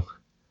think so.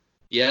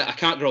 Yeah, I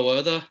can't grow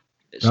hair there.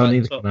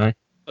 Neither can I.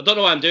 I don't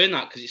know why I'm doing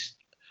that, because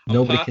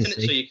nobody can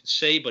see. So you can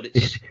see, but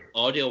it's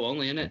audio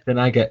only, isn't it? Then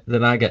I get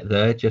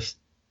there. Just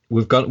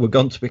we're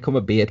gone to become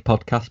a beard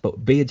podcast,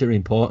 but beards are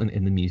important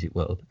in the music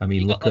world. I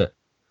mean, look at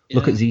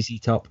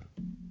ZZ Top.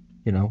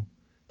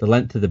 The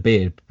length of the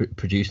beard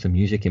produced the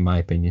music, in my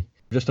opinion.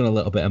 Just on a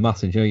little bit of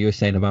maths, and you were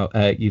saying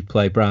about you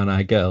play Brown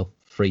Eyed Girl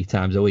 3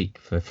 times a week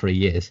for 3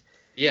 years.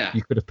 Yeah.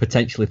 You could have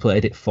potentially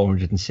played it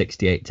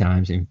 468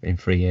 times in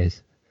 3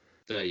 years.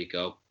 There you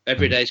go.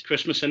 Every day's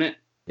Christmas, isn't it?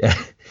 Yeah.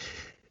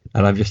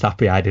 And I'm just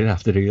happy I didn't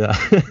have to do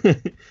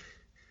that.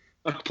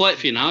 I can play it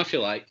for you now if you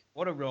like.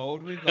 What a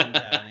road we've gone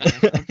down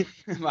here,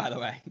 by the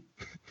way.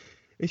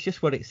 It's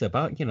just what it's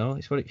about,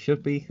 it's what it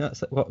should be.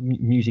 That's what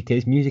music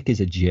is. Music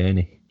is a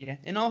journey. Yeah,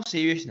 in all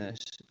seriousness,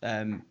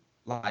 for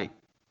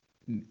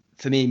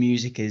me,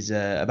 music is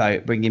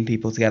about bringing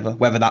people together,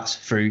 whether that's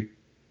through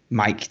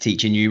Mike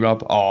teaching you,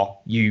 Rob, or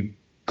you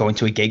going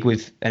to a gig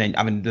with and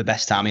having the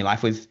best time of your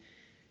life with,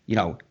 you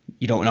don't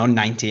know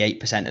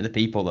 98% of the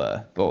people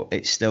there, but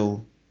it's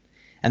still,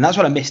 and that's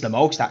what I miss the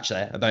most,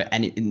 actually, about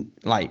anything,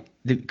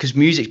 because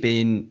music's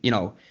being,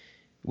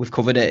 we've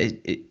covered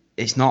it,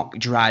 it's not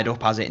dried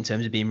up, has it, in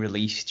terms of being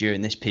released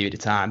during this period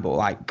of time,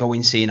 but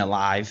going seeing a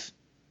live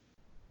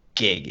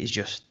gig is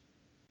just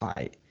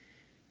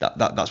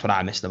that's what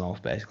I miss the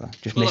most, basically.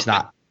 Just miss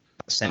that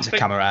sense of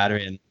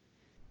camaraderie. And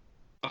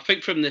I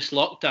think from this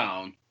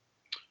lockdown,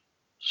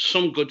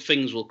 some good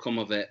things will come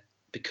of it,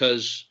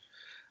 because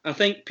I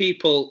think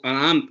people,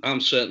 and I'm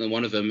certainly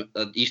one of them,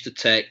 I used to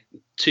take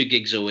 2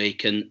 gigs a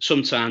week, and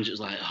sometimes it's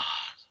like,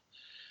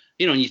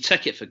 and you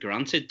take it for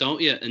granted,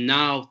 don't you? And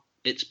now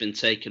it's been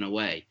taken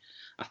away.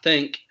 I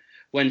think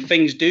when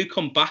things do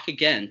come back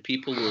again,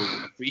 people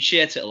will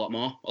appreciate it a lot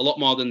more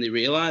than they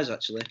realise,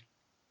 actually.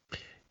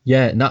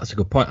 Yeah, and that's a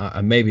good point.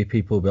 And maybe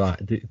people will be like,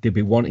 they'll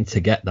be wanting to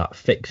get that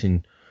fix.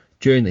 And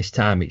during this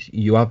time,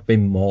 you have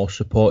been more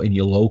supporting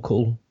your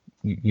local,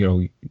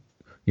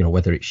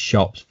 whether it's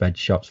shops, veg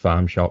shops,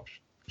 farm shops,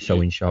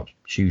 sewing shops,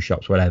 shoe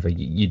shops, whatever.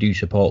 You do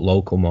support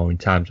local more in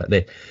times like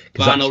this.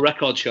 Vinyl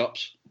record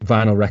shops.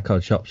 Vinyl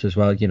record shops as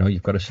well.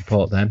 You've got to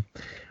support them.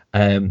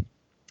 But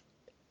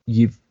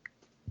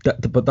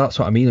that's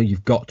what I mean.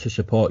 You've got to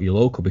support your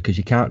local, because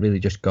you can't really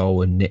just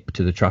go and nip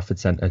to the Trafford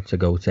Centre to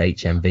go to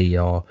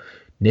HMV, or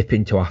nip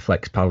into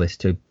Affleck's Palace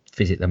to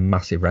visit the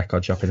massive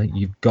record shop.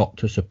 You've got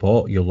to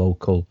support your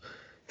local.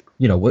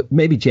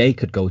 Maybe Jay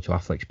could go to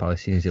Affleck's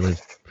Palace, since he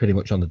lives pretty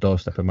much on the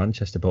doorstep of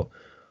Manchester. But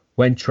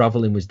when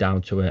travelling was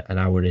down to an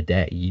hour a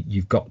day,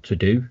 you've got to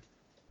do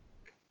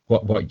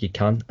what you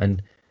can.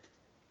 And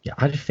yeah,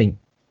 I just think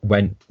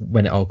when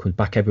it all comes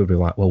back, everybody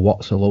will be like, well,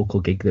 what's a local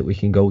gig that we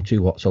can go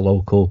to? What's a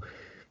local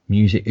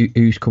music?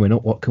 Who's coming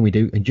up? What can we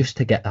do? And just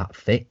to get that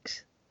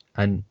fix.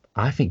 And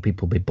I think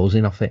people will be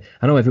buzzing off it.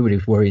 I know everybody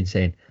was worrying,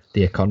 saying,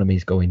 the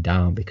economy's going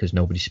down because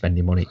nobody's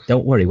spending money.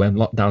 Don't worry, when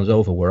lockdown's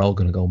over, we're all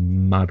going to go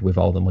mad with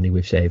all the money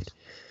we've saved.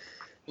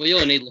 Well, you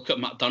only need to look at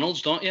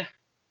McDonald's, don't you?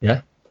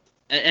 Yeah.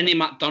 Any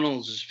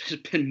McDonald's has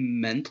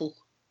been mental.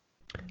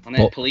 And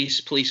then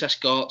police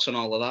escorts and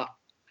all of that.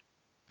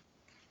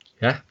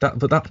 Yeah,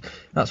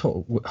 that's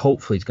what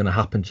hopefully is going to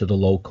happen to the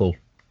local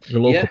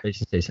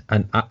businesses,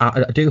 and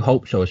I do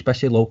hope so,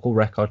 especially local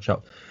record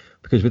shop,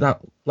 because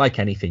without, like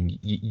anything,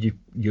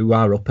 you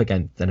are up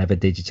against an ever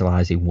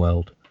digitalizing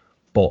world.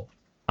 But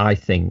I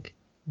think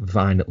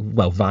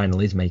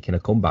vinyl is making a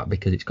comeback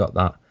because it's got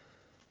that,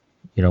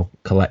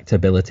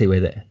 collectability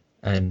with it,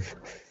 and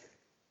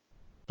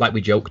like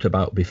we joked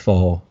about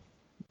before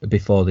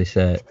this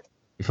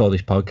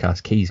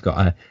podcast, Key's got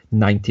a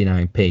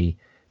 99p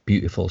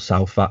beautiful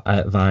South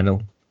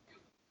vinyl.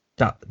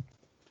 That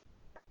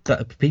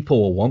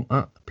people will want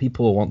that.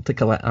 People will want to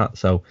collect that.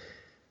 So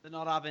they're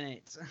not having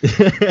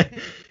it.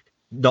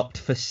 Not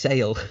for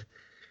sale.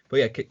 But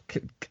yeah,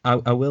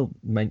 I will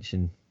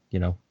mention,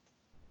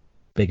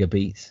 Bigger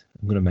Beats.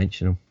 I'm going to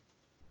mention them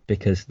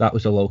because that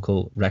was a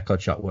local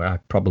record shop where I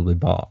probably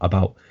bought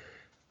about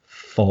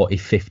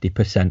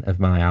 40-50% of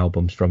my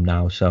albums from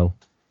now. So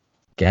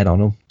get on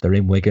them. They're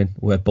in Wigan,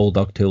 where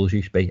Bulldog Tools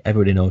used to be.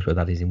 Everybody knows where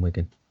that is in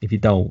Wigan. If you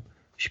don't,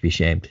 you should be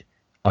ashamed.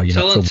 Oh,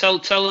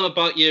 tell them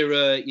about your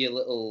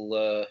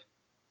little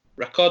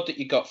record that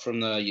you got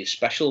from your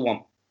special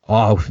one.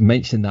 Oh, I've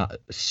mentioned that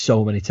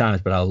so many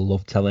times, but I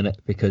love telling it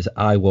because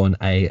I won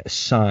a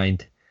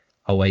signed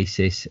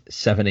Oasis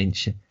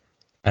 7-inch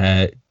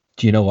Do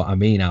You Know What I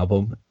Mean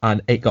album,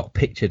 and it got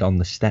pictured on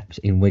the steps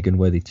in Wigan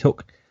where they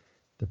took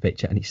the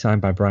picture, and it's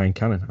signed by Brian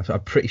Cannon. I'm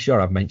pretty sure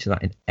I've mentioned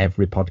that in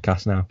every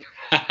podcast now.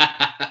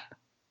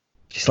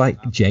 Just like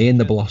Jay and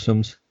the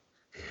Blossoms.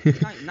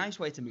 Nice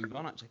way to move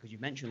on, actually, because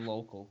you've mentioned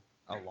local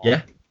a lot.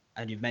 Yeah.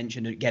 And you've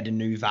mentioned getting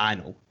new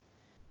vinyl.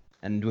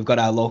 And we've got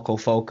our local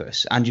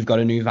focus. And you've got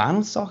a new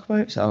vinyl to talk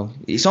about. So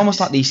it's almost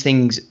like these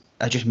things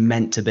are just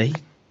meant to be.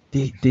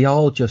 They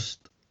all just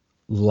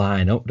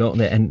line up, don't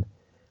they? And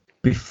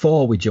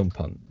before we jump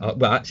on,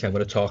 well, actually, I'm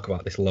going to talk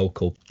about this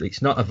local.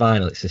 It's not a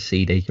vinyl, it's a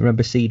CD. You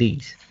remember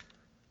CDs?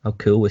 How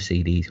cool were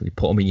CDs? We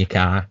put them in your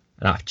car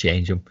and have to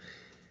change them.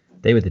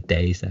 They were the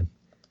days then.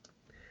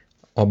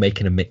 Or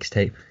making a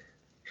mixtape.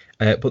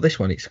 But this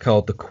one, it's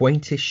called The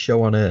Quaintest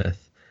Show on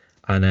Earth,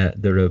 and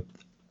they're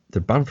a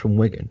band from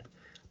Wigan,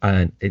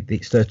 and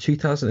it's their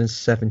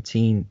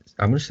 2017.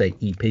 I'm going to say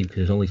EP because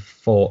there's only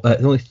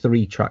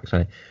 3 tracks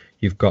on it.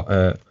 You've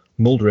got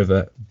Mull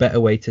River, Better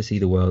Way to See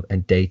the World,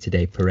 and Day to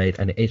Day Parade,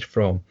 and it is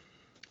from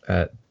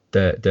their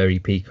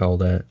EP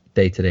called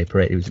Day to Day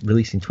Parade. It was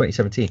released in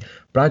 2017.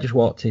 But I just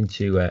walked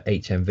into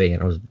HMV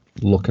and I was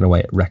looking away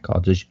at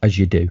records as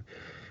you do,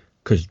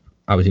 because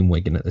I was in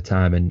Wigan at the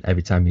time, and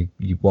every time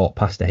you walk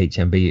past the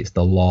HMV, it's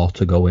the law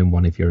to go in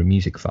one if you're a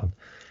music fan.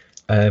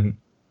 And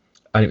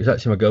it was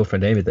actually my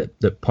girlfriend Amy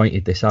that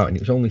pointed this out, and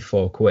it was only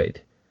 £4.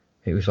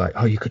 It was like,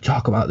 oh, you could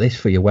talk about this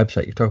for your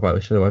website. You could talk about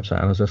this for the website.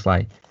 And I was just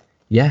like,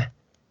 yeah,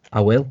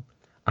 I will.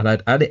 And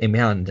I'd had it in my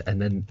hand,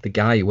 and then the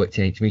guy who worked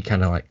in HMV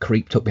kind of like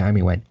creeped up behind me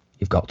and went,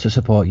 you've got to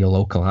support your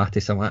local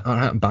artist. I'm like, all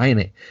right, I'm buying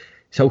it.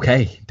 It's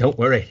okay. Don't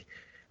worry.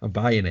 I'm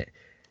buying it.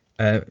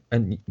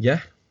 And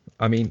yeah,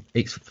 I mean,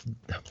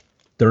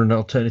 they're an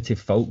alternative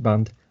folk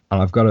band, and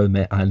I've got to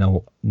admit, I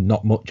know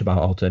not much about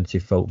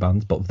alternative folk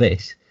bands, but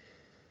this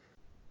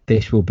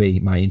will be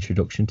my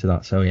introduction to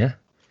that. So yeah,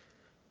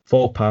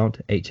 £4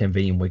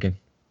 HMV in Wigan,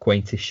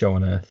 quaintest show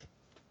on earth.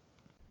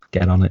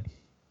 Get on it.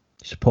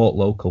 Support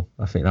local.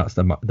 I think that's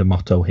the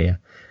motto here.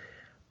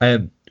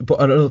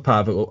 But another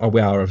part of it,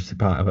 we are obviously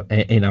part of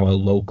it in our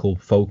local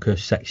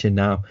focus section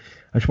now.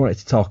 I just wanted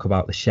to talk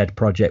about the Shed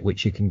project,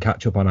 which you can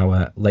catch up on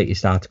our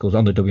latest articles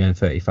on the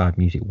WN35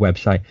 Music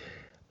website.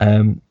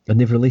 And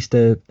they've released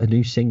a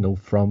new single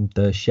from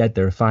the Shed.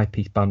 They're a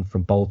 5-piece band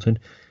from Bolton,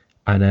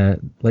 and a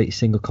latest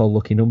single called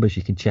Lucky Numbers.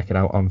 You can check it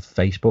out on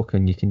Facebook,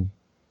 and you can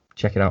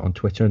check it out on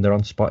Twitter, and they're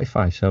on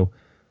Spotify. So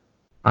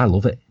I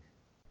love it.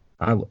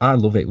 I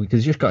love it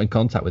because you just got in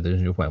contact with us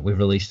and went, we've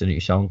released a new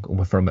song,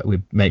 and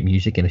we make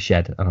music in a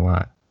shed, and I'm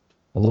like,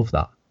 I love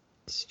that.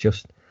 It's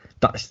just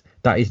that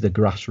is the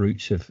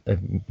grassroots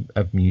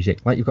of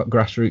music. Like you've got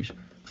grassroots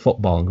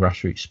football and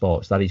grassroots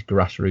sports. That is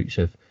grassroots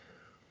of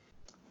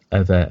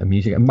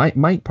music. And Mike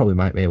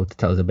might be able to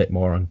tell us a bit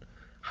more on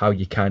how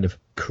you kind of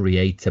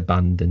create a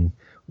band and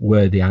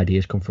where the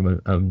ideas come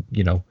from.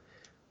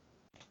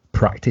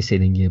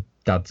 Practicing in your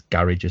dad's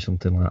garage or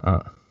something like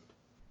that.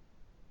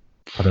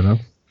 I don't know.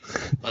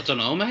 I don't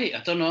know, mate.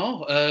 I don't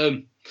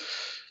know.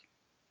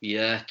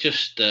 Yeah,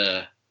 just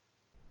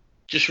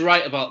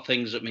write about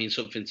things that mean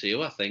something to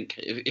you, I think,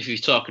 if you're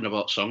talking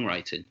about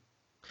songwriting.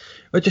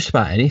 Well, just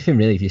about anything,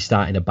 really. If you're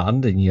starting a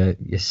band and you're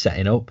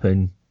setting up,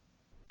 and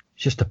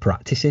it's just a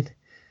practicing.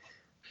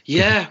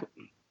 Yeah.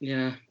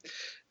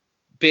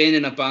 Being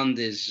in a band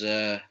is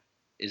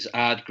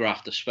hard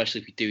graft,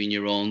 especially if you're doing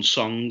your own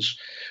songs,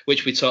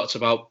 which we talked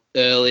about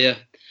earlier.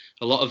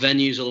 A lot of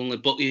venues will only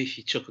book you if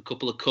you chuck a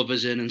couple of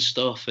covers in and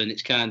stuff, and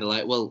it's kind of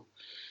like, well,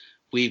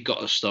 we've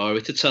got a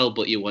story to tell,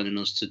 but you're wanting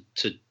us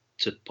to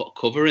to put a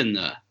cover in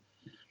there.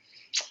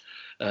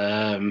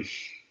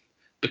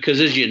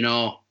 Because as you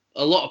know,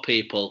 a lot of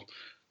people,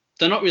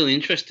 they're not really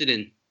interested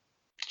in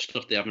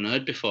stuff they haven't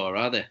heard before,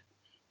 are they?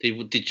 They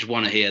just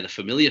want to hear the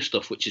familiar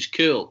stuff, which is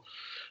cool.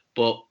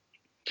 But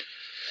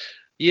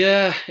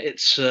yeah,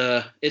 it's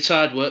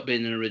hard work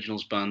being an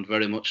originals band,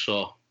 very much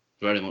so.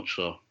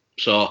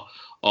 So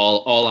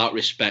all out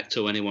respect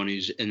to anyone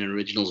who's in an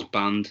originals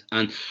band.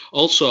 And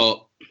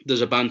also,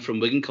 there's a band from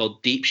Wigan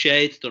called Deep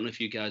Shade. Don't know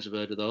if you guys have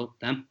heard of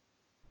them.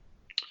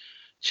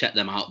 Check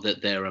them out.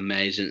 That they're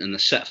amazing, and they're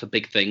set for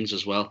big things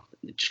as well.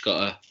 They've just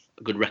got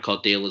a good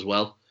record deal as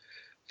well.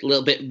 A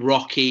little bit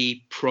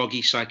rocky,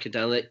 proggy,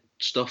 psychedelic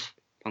stuff.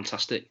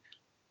 Fantastic.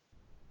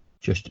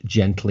 Just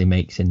gently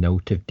makes a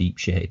note of Deep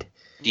Shade.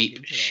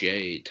 Deep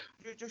Shade.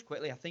 Just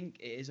quickly, I think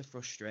it is a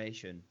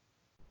frustration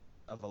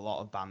of a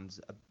lot of bands,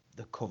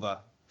 the cover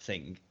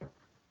thing.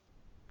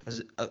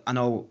 Because I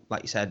know,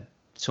 like you said,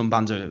 some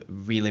bands are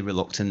really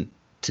reluctant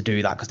to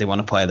do that because they want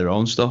to play their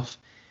own stuff.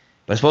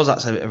 But I suppose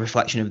that's a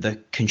reflection of the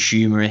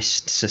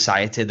consumerist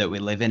society that we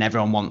live in.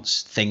 Everyone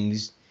wants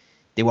things,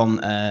 they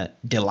want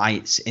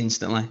delights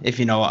instantly, if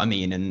you know what I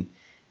mean. And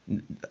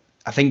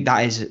I think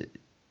that is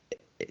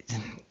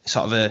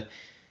sort of a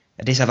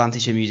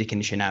disadvantage of the music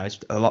industry now. Is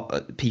a lot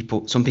of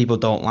people, some people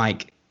don't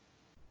like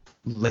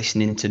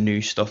listening to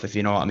new stuff, if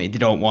you know what I mean. They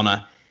don't want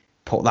to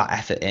put that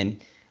effort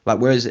in. Like,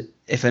 whereas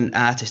if an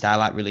artist I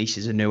like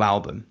releases a new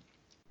album,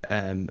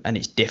 and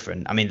it's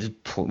different, I mean,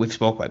 we've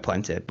spoke about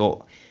plenty,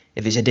 but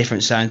if it's a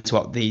different sound to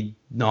what they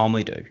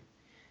normally do,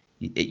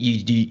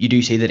 you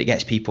do see that it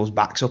gets people's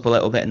backs up a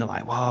little bit, and they're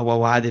like, wow, well,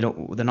 why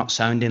they're not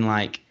sounding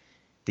like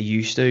they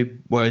used to.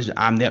 Whereas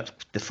I'm the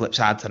flip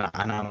side to that,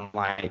 and I'm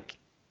like,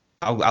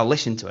 I'll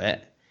listen to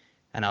it,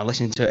 and I'll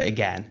listen to it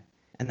again,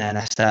 and then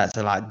I start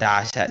to like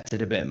dissect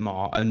it a bit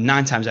more, and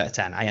 9 times out of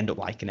 10 I end up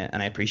liking it,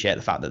 and I appreciate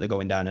the fact that they're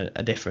going down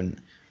a different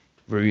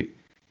route.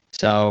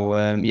 So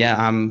yeah,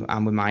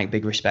 I'm with Mike.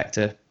 Big respect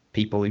to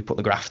people who put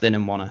the graft in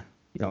and want to,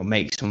 you know,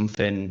 make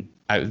something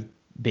out of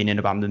being in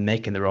a band and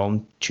making their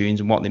own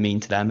tunes and what they mean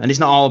to them. And it's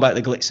not all about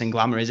the glitz and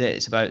glamour, is it?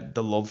 It's about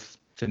the love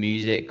for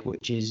music,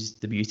 which is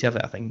the beauty of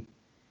it, I think.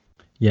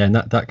 Yeah, and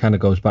that kind of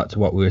goes back to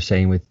what we were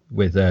saying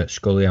with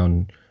Scully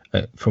on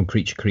from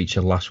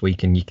Creature last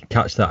week, and you can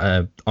catch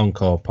that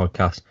Encore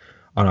podcast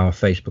on our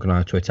Facebook and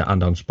our Twitter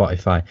and on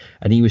Spotify.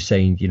 And he was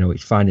saying, you know,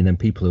 it's finding them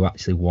people who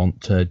actually want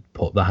to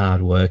put the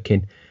hard work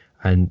in,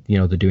 and, you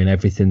know, they're doing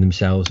everything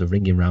themselves. They're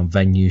ringing around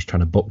venues,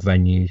 trying to book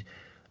venues,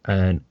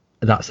 and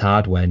that's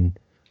hard when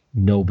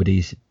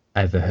nobody's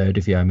ever heard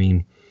of you. I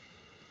mean,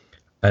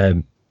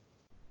 I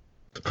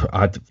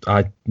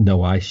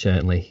know I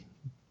certainly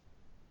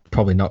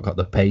probably not got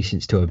the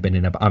patience to have been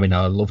in I mean,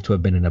 I'd love to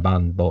have been in a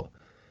band, but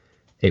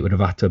it would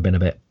have had to have been a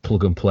bit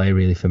plug and play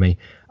really for me.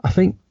 I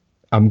think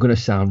I'm going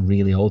to sound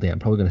really old here. I'm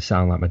probably going to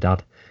sound like my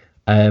dad.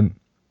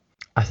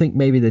 I think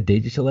maybe the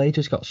digital age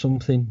has got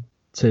something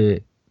to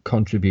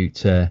contribute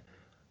to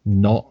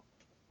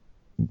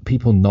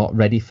people not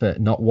ready for,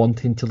 not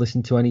wanting to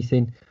listen to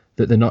anything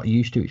that they're not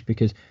used to. It's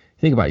because,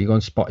 think about it, you go on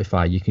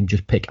Spotify, you can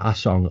just pick a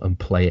song and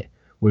play it.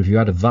 Where if you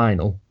had a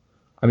vinyl,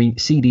 I mean,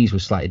 CDs were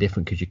slightly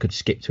different because you could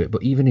skip to it,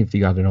 but even if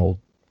you had an old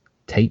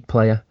tape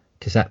player,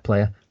 cassette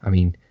player, I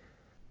mean,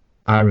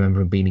 I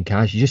remember being in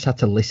cars, you just had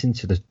to listen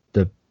to the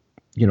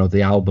you know,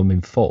 the album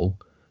in full.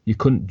 You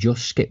couldn't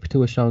just skip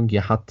to a song. You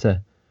had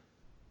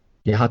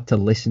to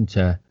listen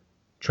to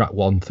track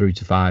 1 through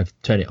to 5,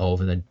 turn it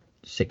over, then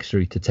 6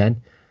 through to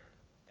 10.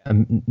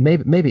 And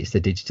maybe it's the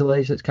digital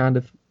age that's kind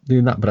of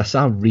doing that, but I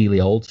sound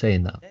really old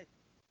saying that.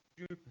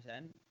 100%.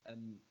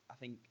 And I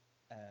think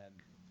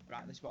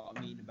right, that's what I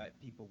mean about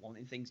people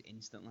wanting things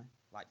instantly.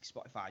 Like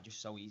Spotify,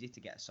 just so easy to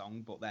get a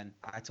song. But then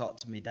I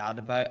talked to my dad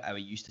about how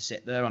he used to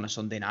sit there on a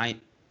Sunday night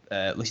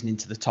listening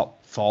to the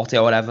top 40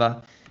 or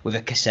whatever with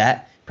a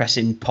cassette,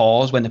 pressing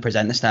pause when the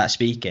presenter starts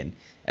speaking,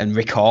 and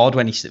record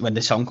when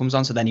the song comes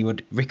on. So then he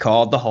would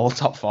record the whole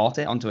top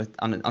 40 onto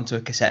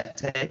a cassette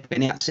tape,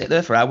 and he'd sit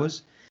there for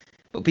hours.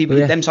 But people,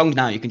 them songs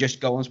now, you can just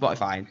go on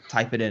Spotify,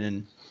 type it in,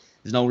 and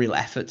there's no real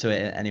effort to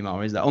it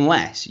anymore, is there?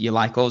 Unless you're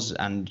like us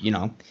and, you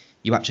know,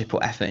 you actually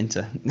put effort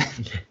into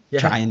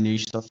trying new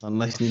stuff and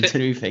listening to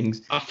new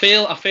things. I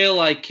feel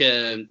like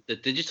the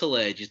digital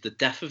age is the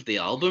death of the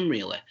album,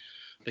 really,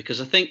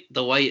 because I think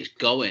the way it's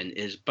going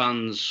is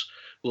bands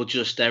will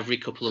just every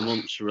couple of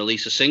months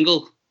release a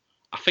single.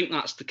 I think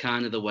that's the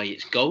kind of the way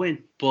it's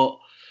going. But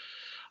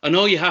I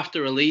know you have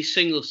to release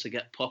singles to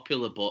get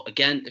popular, but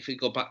again, if we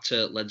go back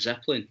to Led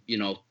Zeppelin, you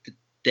know,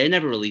 they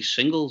never released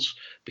singles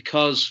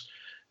because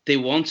they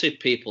wanted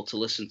people to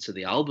listen to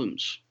the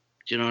albums.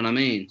 Do you know what I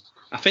mean?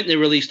 I think they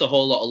released A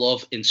Whole Lot of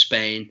Love in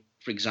Spain,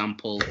 for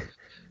example.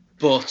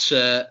 But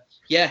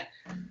yeah,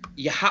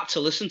 you had to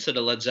listen to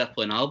the Led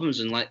Zeppelin albums,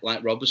 and like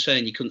Rob was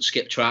saying, you couldn't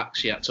skip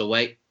tracks. You had to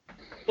wait.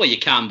 Well, you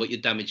can, but you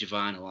damage your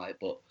vinyl, like.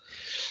 But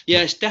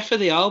yeah, it's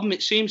definitely the album.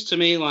 It seems to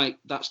me like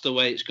that's the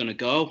way it's going to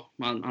go.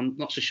 I'm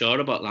not so sure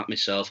about that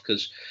myself,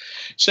 because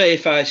say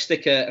if I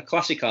stick a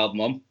classic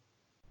album on,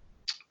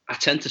 I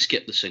tend to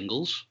skip the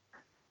singles.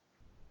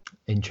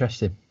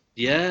 Interesting.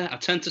 Yeah, I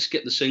tend to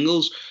skip the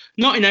singles.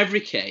 Not in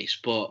every case,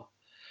 but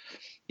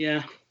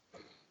yeah.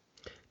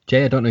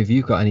 Jay, I don't know if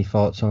you've got any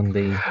thoughts on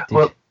the.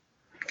 Well,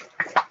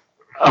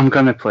 I'm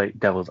going to play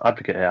devil's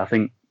advocate here. I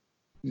think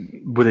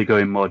with it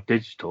going more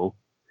digital,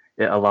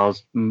 it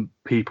allows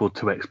people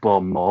to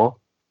explore more.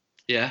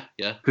 Yeah.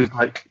 Because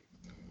like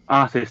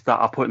artists that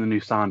are putting the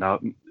new sound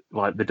out,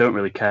 like they don't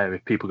really care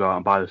if people go out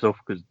and buy the stuff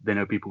because they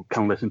know people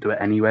can listen to it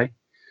anyway.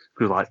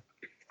 Because like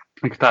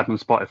you can type on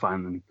Spotify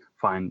and then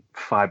find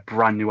 5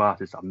 brand new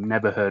artists I've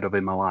never heard of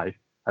in my life,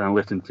 and then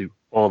listen to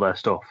all their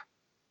stuff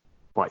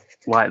like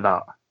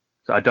that.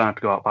 So I don't have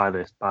to go out buy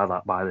this, buy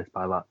that, buy this,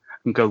 buy that,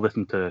 and go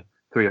listen to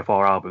 3 or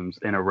 4 albums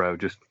in a row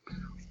just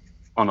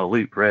on a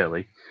loop,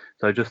 really.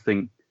 So I just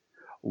think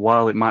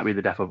while it might be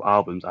the death of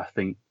albums, I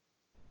think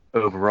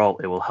overall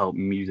it will help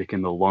music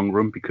in the long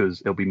run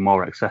because it'll be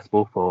more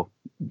accessible for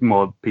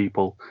more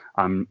people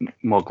and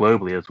more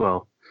globally as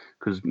well.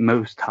 Because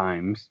most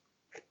times,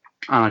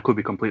 and I could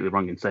be completely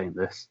wrong in saying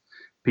this,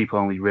 people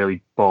only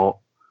really bought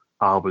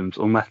albums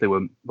unless they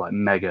were like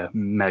mega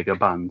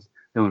bands.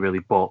 They only really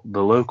bought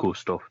the local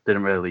stuff,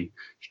 didn't really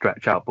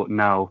stretch out. But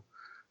now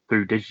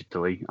through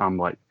digitally,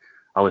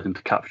 I listen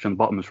to Catfish and the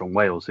Bottoms from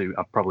Wales, who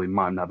I probably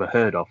might have never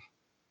heard of,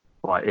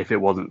 like if it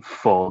wasn't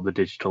for the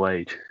digital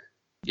age.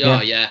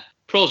 Yeah.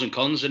 Pros and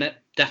cons in it,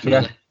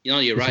 definitely. Yeah. You know,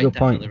 you're It's right,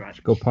 definitely point. right. It's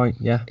a good point,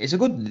 yeah. It's a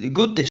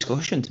good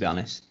discussion, to be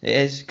honest. It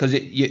is, because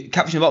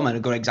Catfish and the Bottoms are a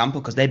good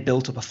example because they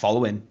built up a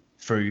following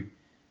through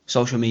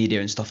social media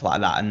and stuff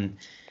like that. And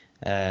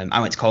I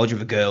went to college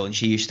with a girl, and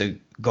she used to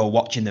go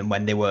watching them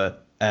when they were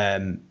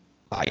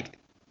like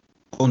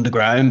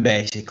underground,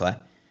 basically.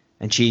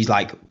 And she's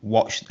like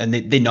watched, and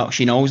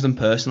she knows them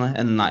personally,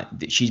 and like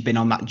she's been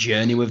on that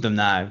journey with them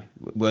now,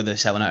 where they're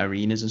selling at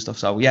arenas and stuff.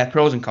 So yeah,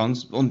 pros and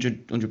cons,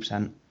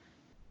 100%.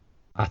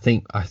 I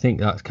think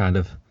that's kind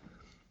of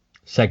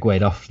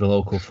segued off the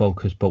local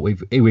focus, but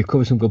we've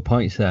covered some good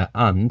points there,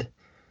 and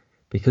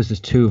because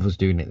there's 2 of us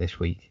doing it this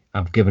week,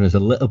 I've given us a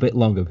little bit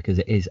longer because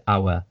it is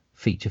our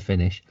feature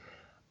finish.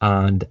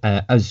 And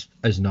as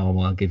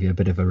normal, I'll give you a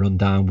bit of a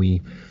rundown.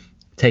 We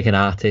take an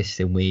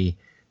artist and we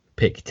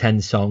pick 10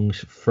 songs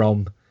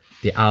from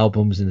the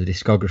albums and the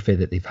discography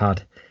that they've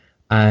had,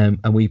 and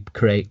we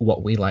create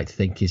what we like to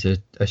think is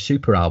a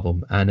super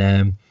album.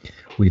 And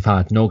we've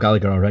had Noel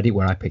Gallagher already,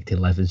 where I picked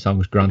 11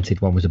 songs.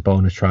 Granted, one was a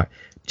bonus track.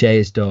 Jay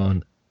has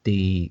done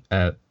the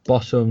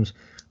Blossoms.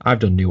 I've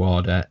done New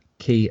Order.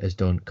 Key has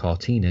done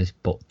Cortinas.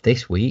 But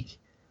this week,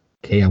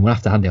 Key, I'm going to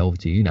have to hand it over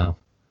to you now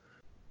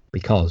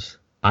because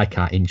I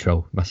can't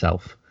intro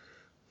myself.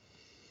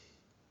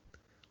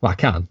 Well, I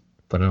can,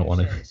 but I don't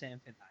want to. The same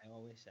thing that I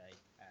always say.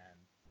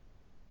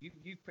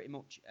 You've pretty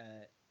much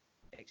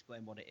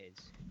explained what it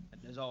is,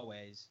 and as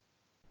always,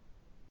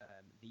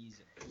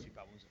 these super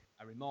albums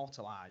are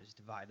immortalised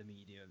via the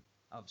medium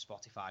of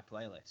Spotify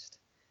playlist.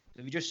 So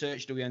if you just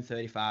search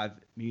WN35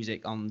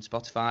 music on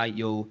Spotify,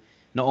 you'll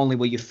not only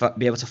will you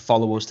be able to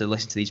follow us to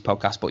listen to these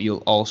podcasts, but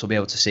you'll also be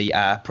able to see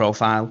our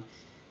profile,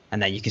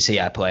 and then you can see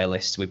our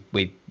playlists.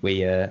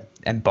 We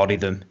embody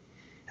them,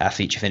 our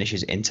feature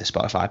finishes into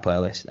Spotify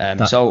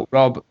playlist. So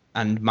Rob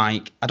and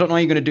Mike, I don't know how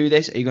you're going to do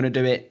this. Are you going to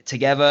do it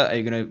together? Are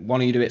you going to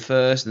one of you do it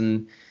first?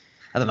 And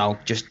I don't know.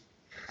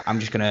 I'm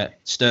just going to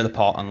stir the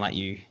pot and let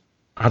you.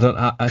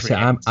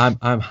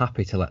 I'm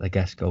happy to let the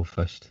guest go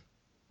first.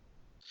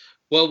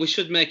 Well, we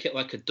should make it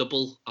like a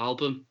double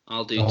album.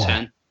 I'll do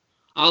 10.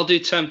 I'll do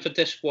 10 for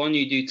disc 1.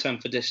 You do 10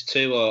 for disc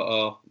 2,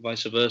 or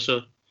vice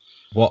versa.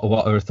 What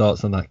are your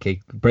thoughts on that,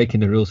 Keith?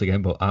 Breaking the rules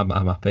again, but I'm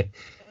happy.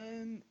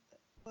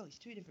 Well, it's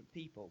 2 different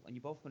people, and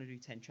you're both going to do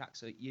 10 tracks,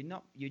 so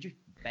you're just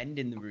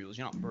bending the rules.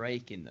 You're not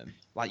breaking them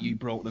like you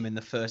broke them in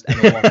the first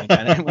ever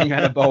one when you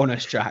had a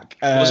bonus track.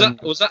 Was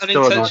that an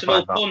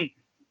intentional pun?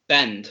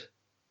 Bend.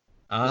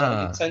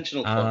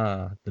 Intentional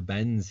pun. The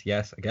bends.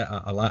 Yes, I get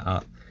that. I like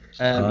that.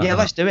 Yeah,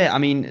 let's do it. I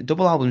mean,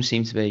 double albums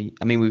seem to be.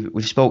 I mean,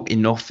 we've spoke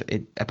enough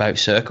about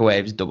Circa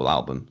Waves double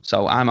album,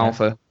 so I'm all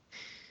for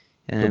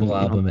double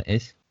album. It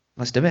is.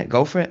 Let's do it.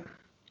 Go for it.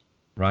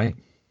 Right.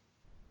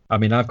 I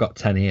mean, I've got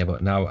 10 here,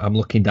 but now I'm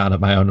looking down at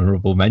my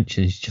honourable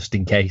mentions just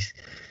in case,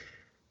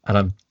 and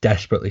I'm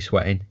desperately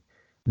sweating.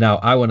 Now,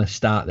 I want to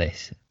start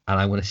this, and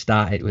I want to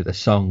start it with a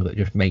song that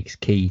just makes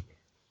Key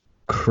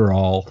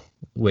crawl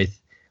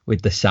with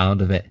the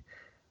sound of it,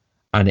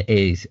 and it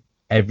is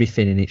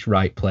Everything in Its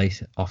Right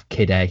Place off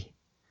Kid A,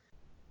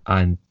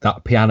 and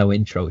that piano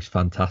intro is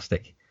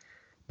fantastic.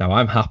 Now,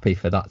 I'm happy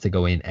for that to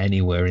go in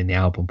anywhere in the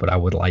album, but I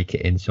would like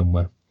it in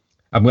somewhere.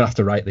 I'm going to have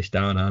to write this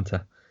down, aren't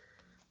I?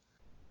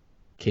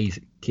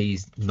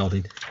 Key's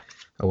nodding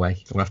away. I'm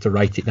going to have to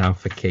write it down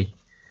for Key.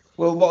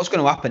 Well, what's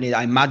going to happen is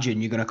I imagine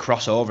you're going to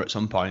cross over at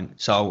some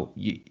point. So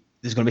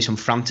there's going to be some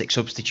frantic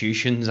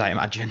substitutions, I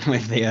imagine,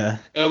 with the...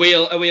 Are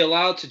we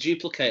allowed to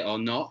duplicate or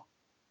not?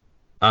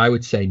 I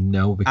would say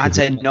no. I'd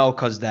say no,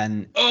 because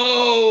then...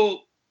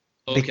 Oh!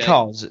 Okay.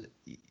 Because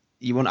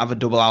you won't have a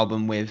double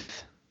album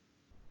with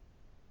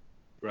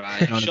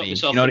Right. You know I've what I shot mean?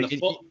 myself You know in what the I-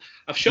 foot.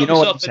 I've shot you know what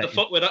myself I'm in the saying?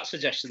 foot with that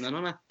suggestion, then,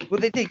 haven't I?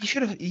 Well, you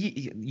should have.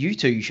 You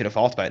two should have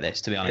thought about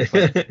this, to be honest.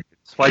 Like,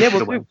 That's why you yeah, should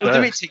have we'll went do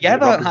it first.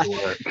 together. Robbers Like,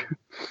 will work.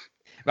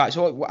 right.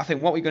 So I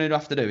think what we're going to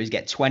have to do is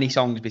get 20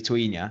 songs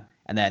between you,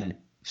 and then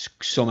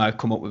somehow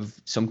come up with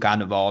some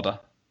kind of order.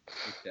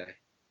 Okay.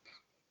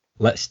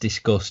 Let's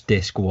discuss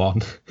disc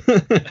 1.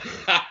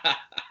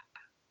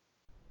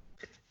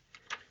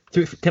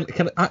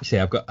 Actually,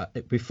 I've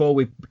got, before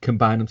we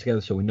combine them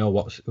together so we know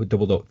what's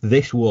doubled up,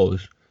 this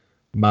was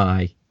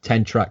my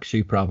 10-track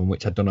super album,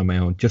 which I'd done on my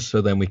own, just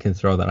so then we can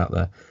throw that out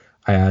there.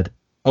 I had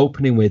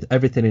opening with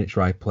Everything in Its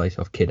Right Place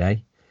off Kid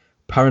A,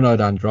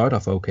 Paranoid Android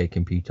off OK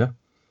Computer,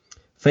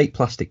 Fake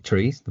Plastic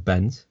Trees, the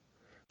Bends,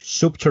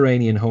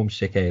 Subterranean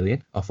Homesick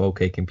Alien off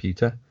OK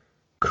Computer,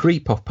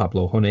 Creep off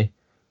Pablo Honey,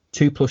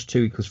 2 +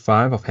 2 =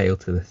 5 off Hail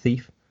to the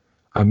Thief,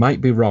 I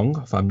Might Be Wrong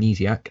off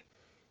Amnesiac,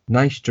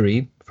 Nice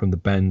Dream from the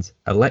Bends,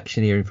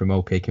 Electioneering from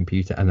OK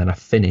Computer, and then I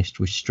finished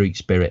with Street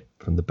Spirit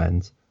from the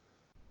Bends.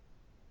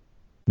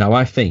 Now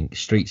I think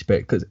Street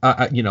Spirit, because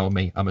you know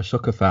me, I'm a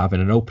sucker for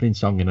having an opening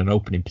song in an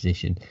opening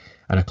position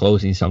and a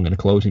closing song in a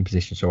closing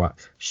position. So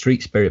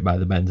Street Spirit by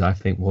the Bends, I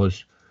think,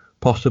 was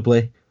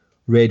possibly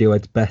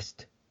Radiohead's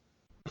best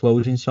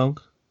closing song.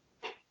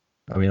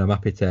 I mean, I'm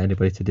happy to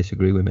anybody to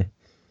disagree with me.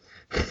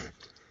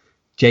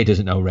 Jay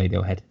doesn't know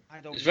Radiohead.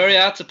 It's very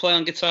hard to play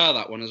on guitar,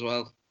 that one as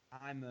well.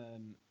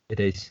 It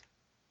is.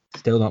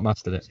 Still not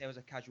mastered it. I was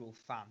a casual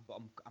fan, but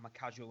I'm a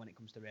casual when it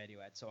comes to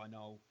Radiohead, so I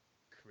know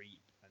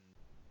Creep and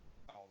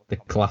all The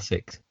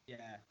classics. Yeah.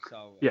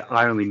 So. Yeah,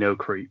 I only know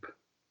Creep.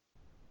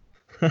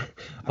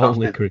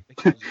 Only Creep.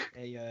 Because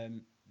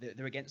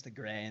they're against the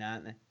grain,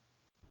 aren't they?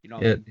 You know.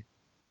 Yeah.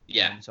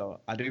 Yeah.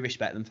 So I do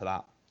respect them for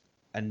that,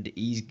 and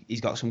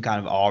he's got some kind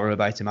of aura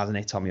about him, hasn't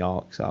he, Tom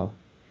York? So.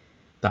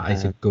 That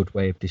is a good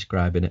way of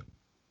describing it.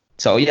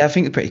 So yeah, I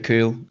think they're pretty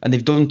cool, and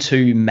they've done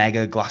 2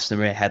 mega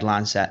Glastonbury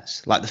headline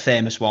sets, like the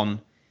famous one,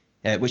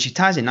 which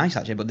ties in nice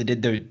actually. But they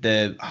did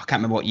the I can't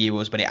remember what year it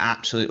was, but it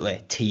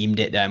absolutely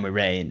teamed it down with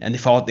Rain, and they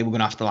thought they were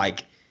gonna have to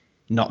like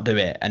not do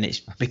it, and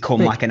it's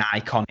become like an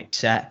iconic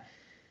set.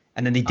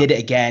 And then they did it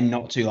again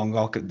not too long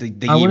ago.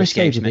 The year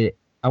escapes me.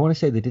 I want to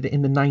say they did it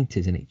in the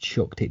 90s and it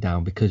chucked it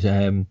down because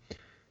NME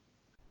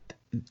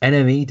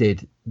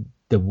did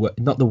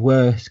not the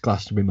worst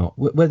Glastonbury moment.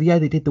 Well, yeah,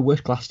 they did the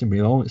worst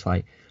Glastonbury moments,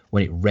 like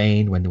when it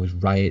rained, when there was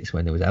riots,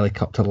 when there was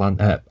helicopter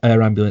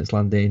air ambulance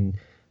landing,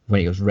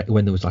 when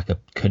there was like a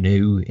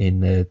canoe in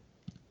the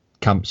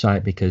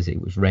campsite because it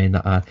was rain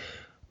that hard.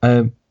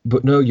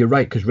 But no, you're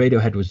right, because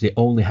Radiohead was the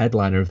only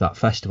headliner of that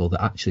festival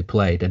that actually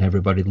played, and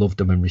everybody loved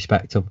them and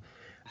respect them.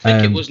 I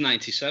think it was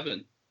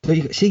 97. So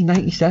you see,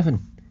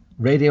 97.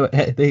 Radio,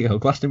 there you go.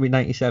 Glastonbury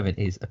 97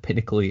 is a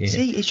pinnacle year.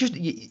 See, it's just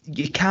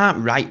you can't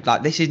write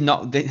that. This is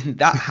not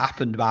that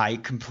happened by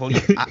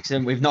complete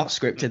accident. We've not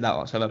scripted that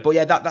whatsoever. But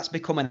yeah, that's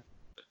become an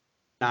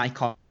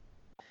icon,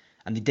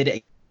 and they did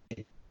it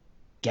again.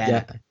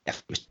 Yeah.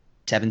 It was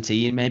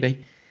 17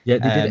 maybe. Yeah,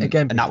 they did it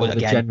again and that before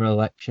was the general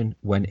election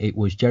when it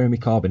was Jeremy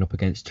Corbyn up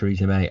against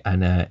Theresa May,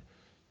 and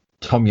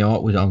Tom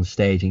York was on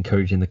stage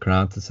encouraging the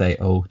crowd to say,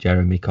 "Oh,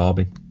 Jeremy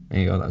Corbyn." There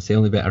you go. That's the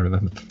only bit I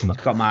remember from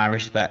that. Got my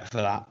respect for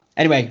that.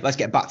 Anyway, let's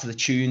get back to the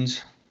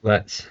tunes.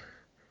 I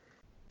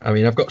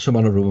mean, I've got some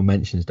honourable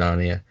mentions down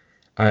here.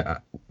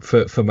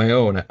 For my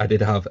own, I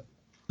did have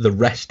the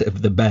rest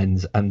of the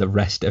Bends and the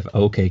rest of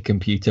OK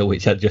Computer,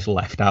 which I just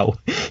left out.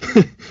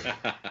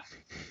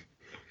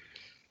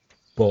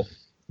 But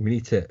we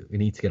need to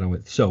get on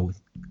with. So,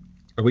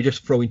 are we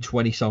just throwing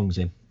 20 songs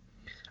in?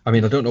 I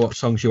mean, I don't know what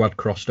songs you had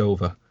crossed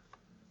over.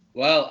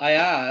 Well, I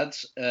had.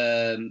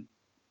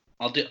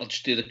 I'll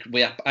just do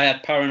I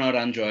had Paranoid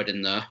Android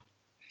in there.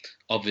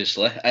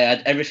 Obviously, I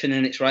had Everything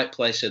in Its Right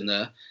Place in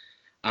there,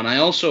 and I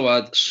also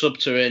had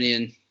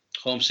Subterranean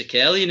Homesick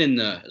Alien in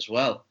there as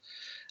well.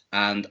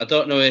 And I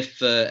don't know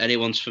if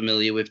anyone's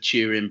familiar with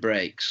Turing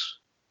Breaks.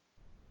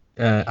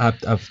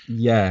 I've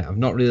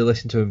not really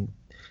listened to them.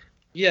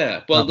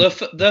 Yeah, well,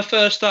 their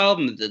first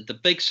album, the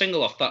big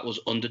single off that was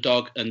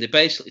Underdog, and they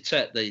basically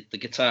take the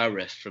guitar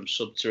riff from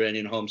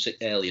Subterranean Homesick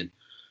Alien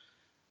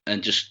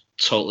and just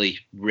totally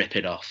rip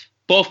it off.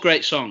 Both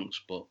great songs,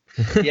 but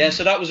yeah,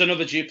 so that was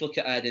another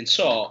duplicate I had in.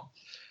 So,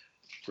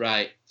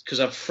 right, because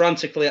I've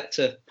frantically had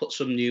to put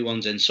some new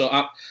ones in. So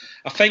I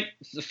think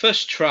the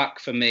first track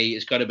for me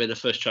has got to be the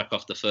first track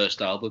off the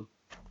first album,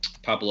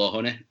 Pablo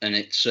Honey, and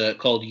it's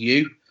called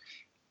You.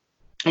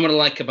 And what I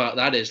like about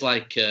that is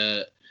like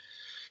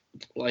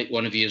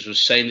one of you was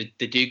saying,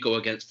 they do go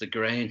against the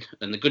grain.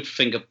 And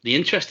the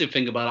interesting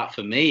thing about that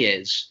for me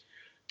is,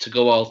 to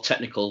go all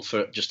technical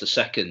for just a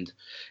second,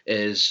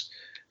 is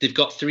they've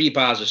got 3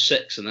 bars of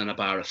 6 and then a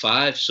bar of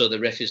 5. So the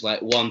riff is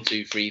like 1,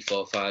 2, 3,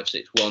 4, 5,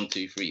 6, 1,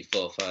 2, 3,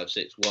 4, 5,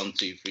 6, 1,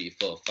 2, 3,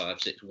 4,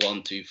 5, 6,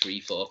 1, 2, 3,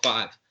 4,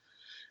 5.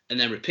 And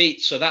then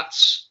repeat. So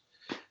that's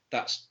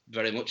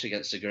very much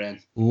against the grain.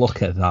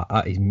 Look at that.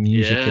 That is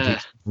music at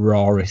its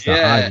rawest.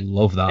 Yeah. I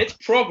love that. It's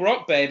prog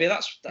rock, baby.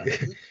 That's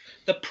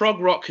the prog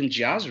rock and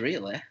jazz,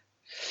 really.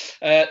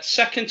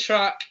 Second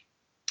track,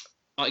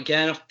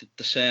 again off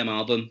the same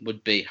album,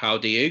 would be How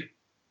Do You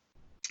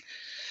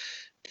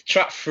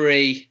Track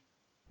 3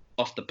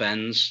 off the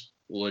Bends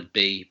would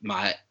be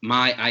my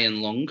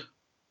Iron Lung.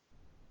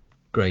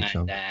 Great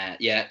song.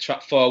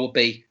 Track 4 would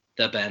be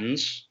The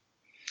Bends.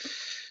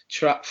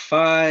 Track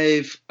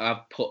 5,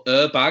 I've put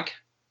Airbag,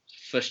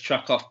 first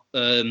track off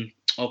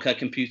OK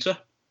Computer.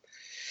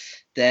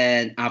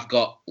 Then I've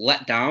got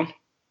Let Down,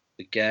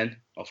 again,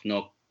 off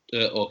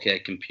OK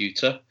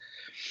Computer.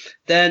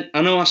 Then,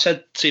 I know I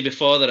said to you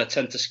before that I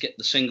tend to skip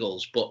the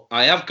singles, but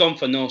I have gone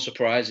for No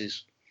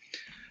Surprises.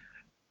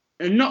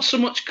 And not so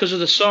much because of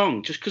the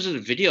song, just because of the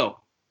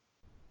video.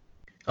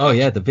 Oh,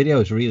 yeah, the video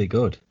is really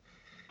good.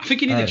 I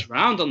think he nearly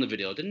drowned on the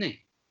video, didn't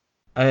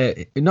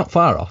he? Not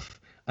far off.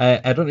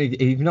 I don't know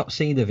if you've not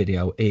seen the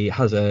video. He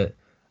has a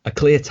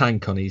clear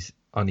tank on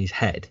his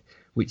head,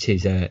 which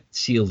is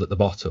sealed at the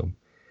bottom,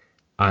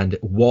 and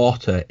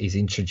water is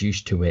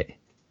introduced to it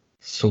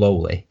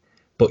slowly,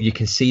 but you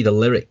can see the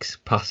lyrics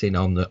passing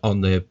on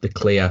the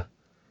clear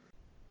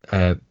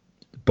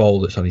bowl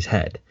that's on his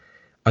head,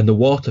 and the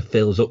water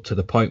fills up to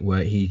the point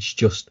where he's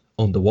just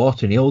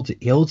underwater, and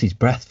he holds his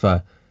breath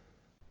for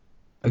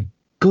a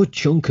good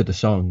chunk of the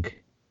song.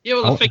 Yeah,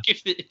 well, I think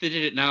if they did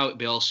it now, it'd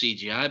be all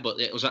CGI,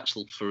 but it was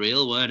actually for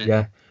real, weren't it?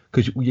 Yeah,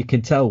 because you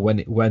can tell when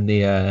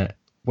the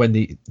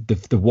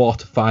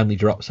water finally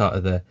drops out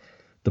of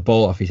the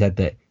bowl off his head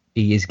that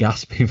he is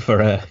gasping for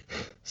air.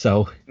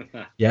 So,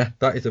 yeah,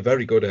 that is a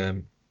very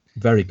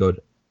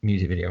good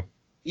music video.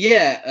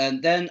 Yeah,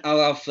 and then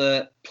I'll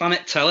have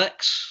Planet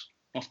Telex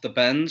off the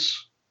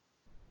Bends,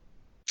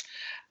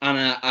 and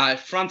I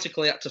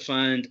frantically had to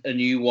find a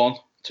new one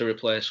to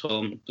replace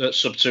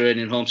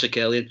Subterranean Homesick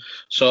Alien.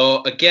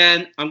 So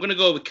again, I'm going to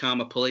go with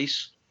Karma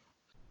Police.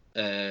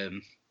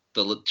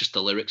 Just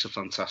the lyrics are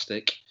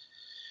fantastic.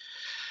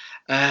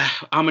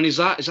 How many is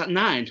that? Is that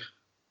 9?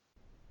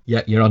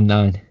 Yeah, you're on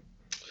 9.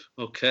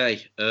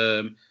 Okay.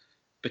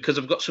 Because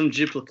I've got some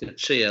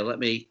duplicates here, let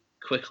me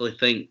quickly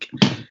think.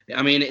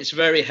 I mean, it's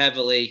very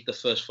heavily the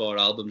first 4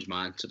 albums,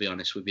 mine, to be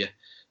honest with you.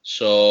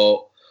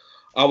 So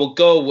I will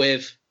go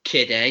with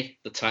Kid A,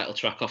 the title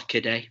track off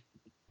Kid A.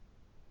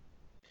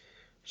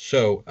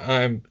 So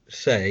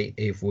say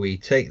if we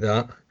take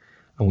that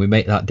and we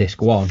make that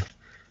disc 1,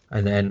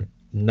 and then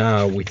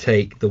now we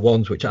take the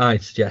ones which I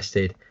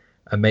suggested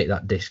and make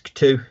that disc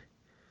 2,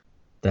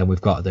 then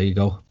we've got, there you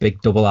go,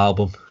 big double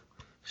album.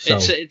 So,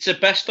 it's a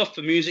best of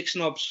for music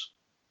snobs.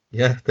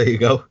 Yeah, there you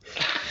go.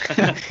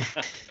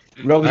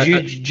 Rob, do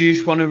you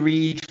just want to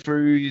read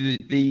through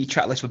the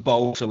track list for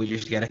both, so we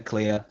just get a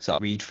clear sort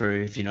of read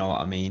through, if you know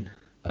what I mean?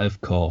 Of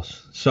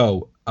course.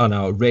 So on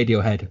our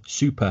Radiohead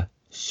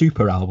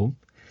Super album,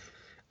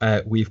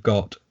 we've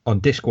got on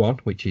disc 1,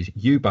 which is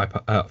You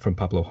from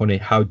Pablo Honey,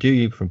 How Do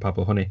You from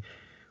Pablo Honey,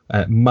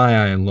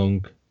 My Iron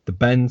Lung, The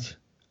Bends,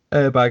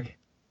 Airbag,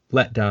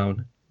 Let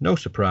Down, No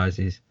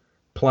Surprises,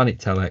 Planet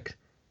Telex,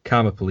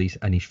 Karma Police,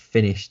 and he's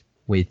finished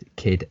with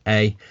Kid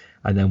A.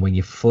 And then when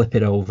you flip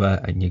it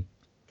over and you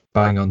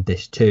bang on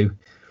disc 2,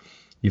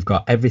 you've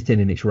got Everything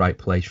in Its Right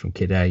Place from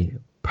Kid A,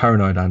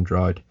 Paranoid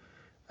Android,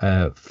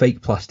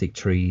 Fake Plastic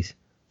Trees,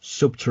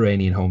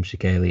 Subterranean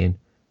Homesick Alien,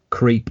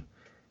 Creep,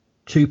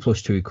 2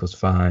 + 2 =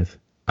 5,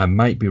 I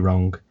Might Be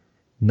Wrong,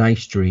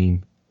 Nice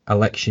Dream,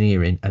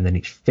 Electioneering, and then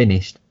it's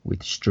finished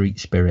with Street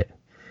Spirit.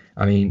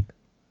 I mean,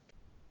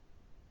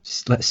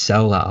 let's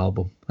sell that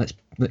album.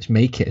 Let's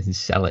make it and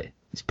sell it.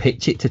 Let's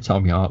pitch it to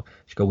Tom York.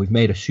 Let's go, we've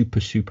made a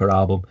super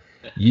album.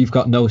 You've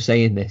got no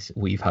say in this.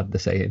 We've had the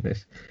say in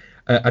this.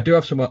 I do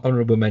have some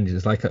honourable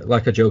mentions. Like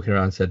I joking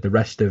around said, the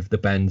rest of the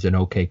Bends and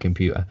OK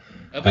Computer.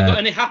 Have we got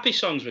any happy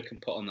songs we can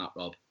put on that,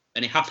 Rob?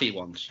 Any happy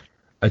ones?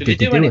 Did they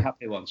do any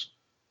happy ones?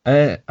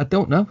 I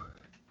don't know.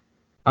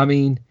 I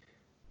mean,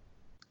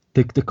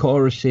 the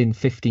chorus in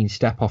 15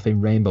 Step Off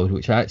in Rainbows,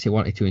 which I actually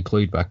wanted to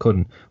include but I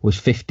couldn't, was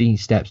 15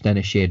 steps then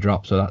a sheer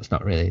drop. So it's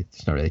not really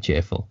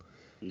cheerful.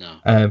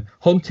 No.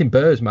 Hunting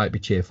Birds might be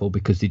cheerful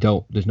because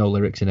there's no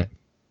lyrics in it.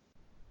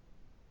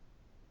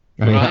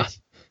 I mean, right.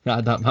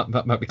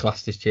 that might be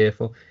classed as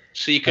cheerful.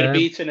 So you could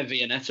be eating a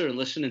Viennetta and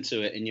listening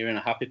to it, and you're in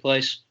a happy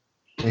place.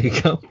 There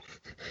you go.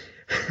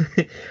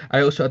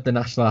 I also had the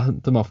national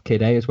anthem off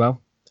Kid A as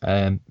well.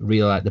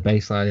 Really like the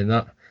bass line in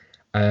that.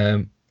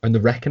 And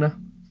the Reckoner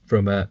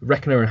from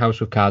Reckoner and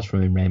House of Cards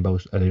from In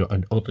Rainbows. And I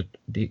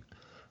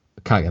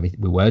can't get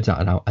my words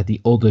out now.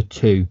 The other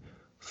 2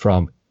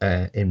 from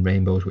In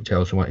Rainbows, which I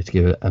also wanted to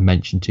give a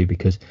mention to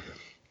because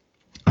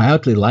I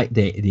hardly liked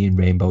the In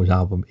Rainbows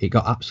album. It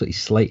got absolutely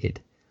slated,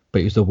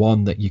 but it was the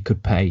one that you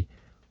could pay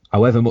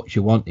however much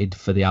you wanted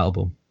for the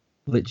album.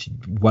 Literally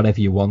whatever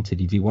you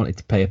wanted. If you wanted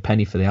to pay a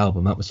penny for the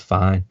album, that was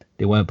fine.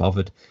 They weren't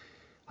bothered.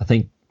 I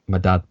think my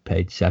dad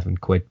paid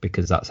 £7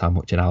 because that's how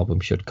much an album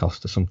should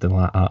cost or something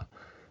like that.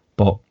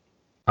 But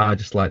I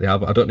just like the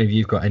album. I don't know if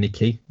you've got any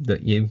key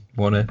that you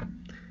want to,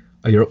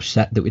 or you're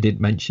upset that we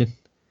didn't mention.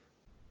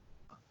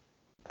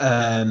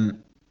 I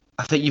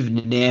think you've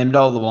named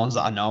all the ones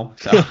that I know.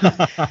 So,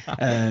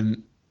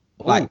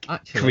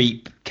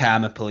 Creep,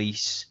 Karma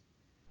Police.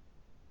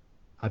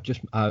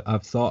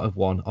 I've thought of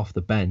one off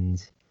the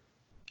Bends.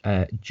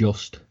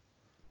 Just.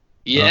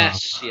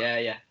 Yes,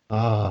 yeah.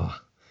 Oh,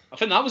 I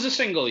think that was a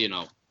single, you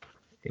know.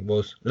 It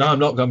was. No, I'm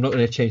not going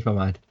to change my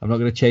mind. I'm not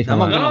going to change my I'm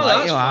not mind. gonna No,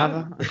 let you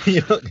that's either.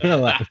 You're not going to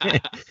let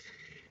me.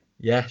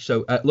 Yeah,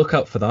 so look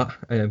out for that.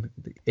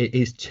 It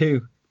is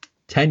 2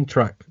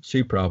 10-track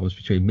super albums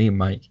between me and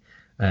Mike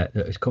that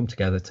has come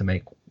together to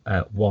make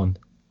one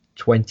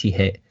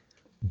 20-hit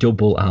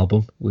double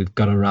album. We've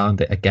gone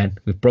around it again.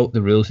 We've broke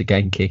the rules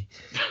again, Key.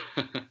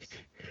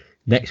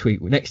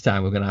 Next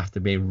time, we're going to have to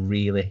be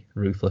really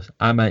ruthless.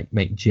 I might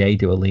make Jay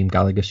do a Liam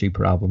Gallagher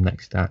super album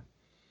next time.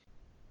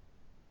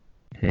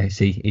 Yeah,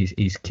 see,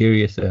 he's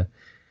curious.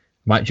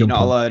 Might jump Not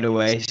on. allowed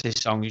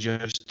Oasis songs,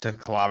 just to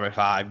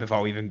clarify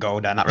before we even go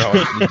down that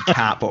road. You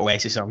can't put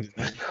Oasis songs in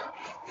there.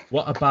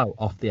 What about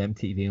off the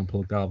MTV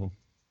Unplugged album?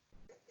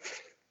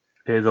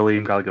 Here's a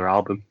Liam Gallagher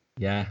album.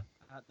 Yeah.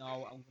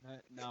 No,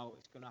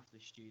 it's gonna have to be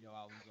studio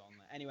albums on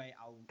there. Anyway,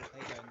 I'll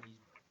lay down these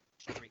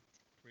strict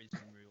prison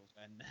rules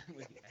and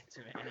we can get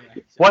to it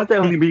anyway. So. Why do they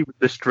only mean with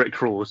the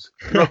strict rules?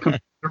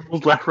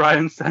 Rules left, right,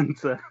 and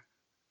centre.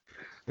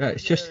 Yeah,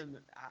 it's just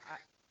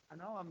I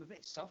know I'm a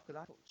bit soft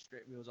because I put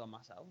strict rules on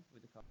myself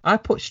with the I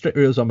put strict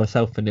rules on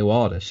myself for New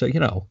Order, so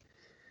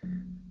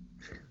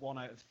 1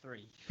 out of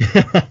 3.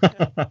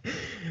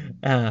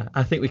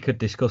 I think we could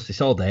discuss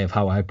this all day of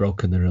how I've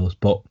broken the rules,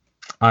 but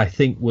I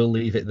think we'll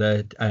leave it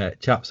there,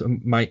 chaps.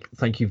 Mike,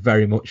 thank you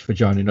very much for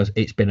joining us.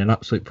 It's been an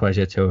absolute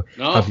pleasure to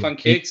have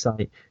thank your you.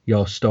 insight,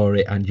 your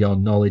story, and your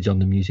knowledge on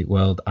the music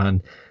world.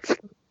 And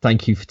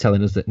thank you for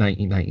telling us that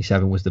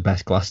 1997 was the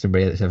best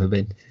Glastonbury that's ever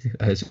been.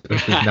 As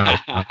we've now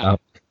found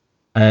out.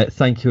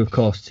 Thank you, of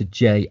course, to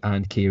Jay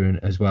and Kieran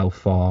as well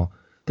for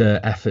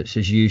the efforts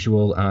as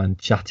usual and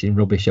chatting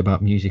rubbish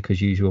about music as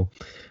usual.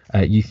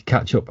 You can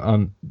catch up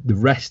on the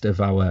rest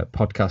of our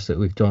podcasts that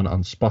we've done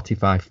on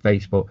Spotify,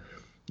 Facebook,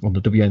 on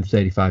the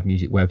WN35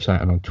 Music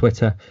website, and on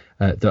Twitter.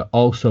 They're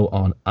also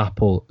on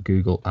Apple,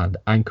 Google, and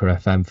Anchor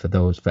FM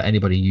for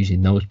anybody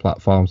using those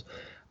platforms.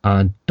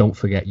 And don't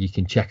forget, you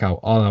can check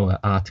out all our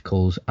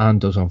articles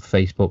and us on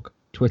Facebook,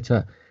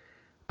 Twitter,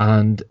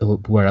 and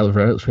wherever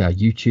else we are,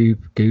 YouTube.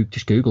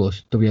 Just Google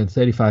us,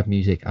 WN35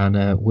 Music,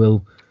 and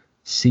we'll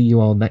see you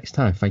all next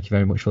time. Thank you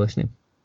very much for listening.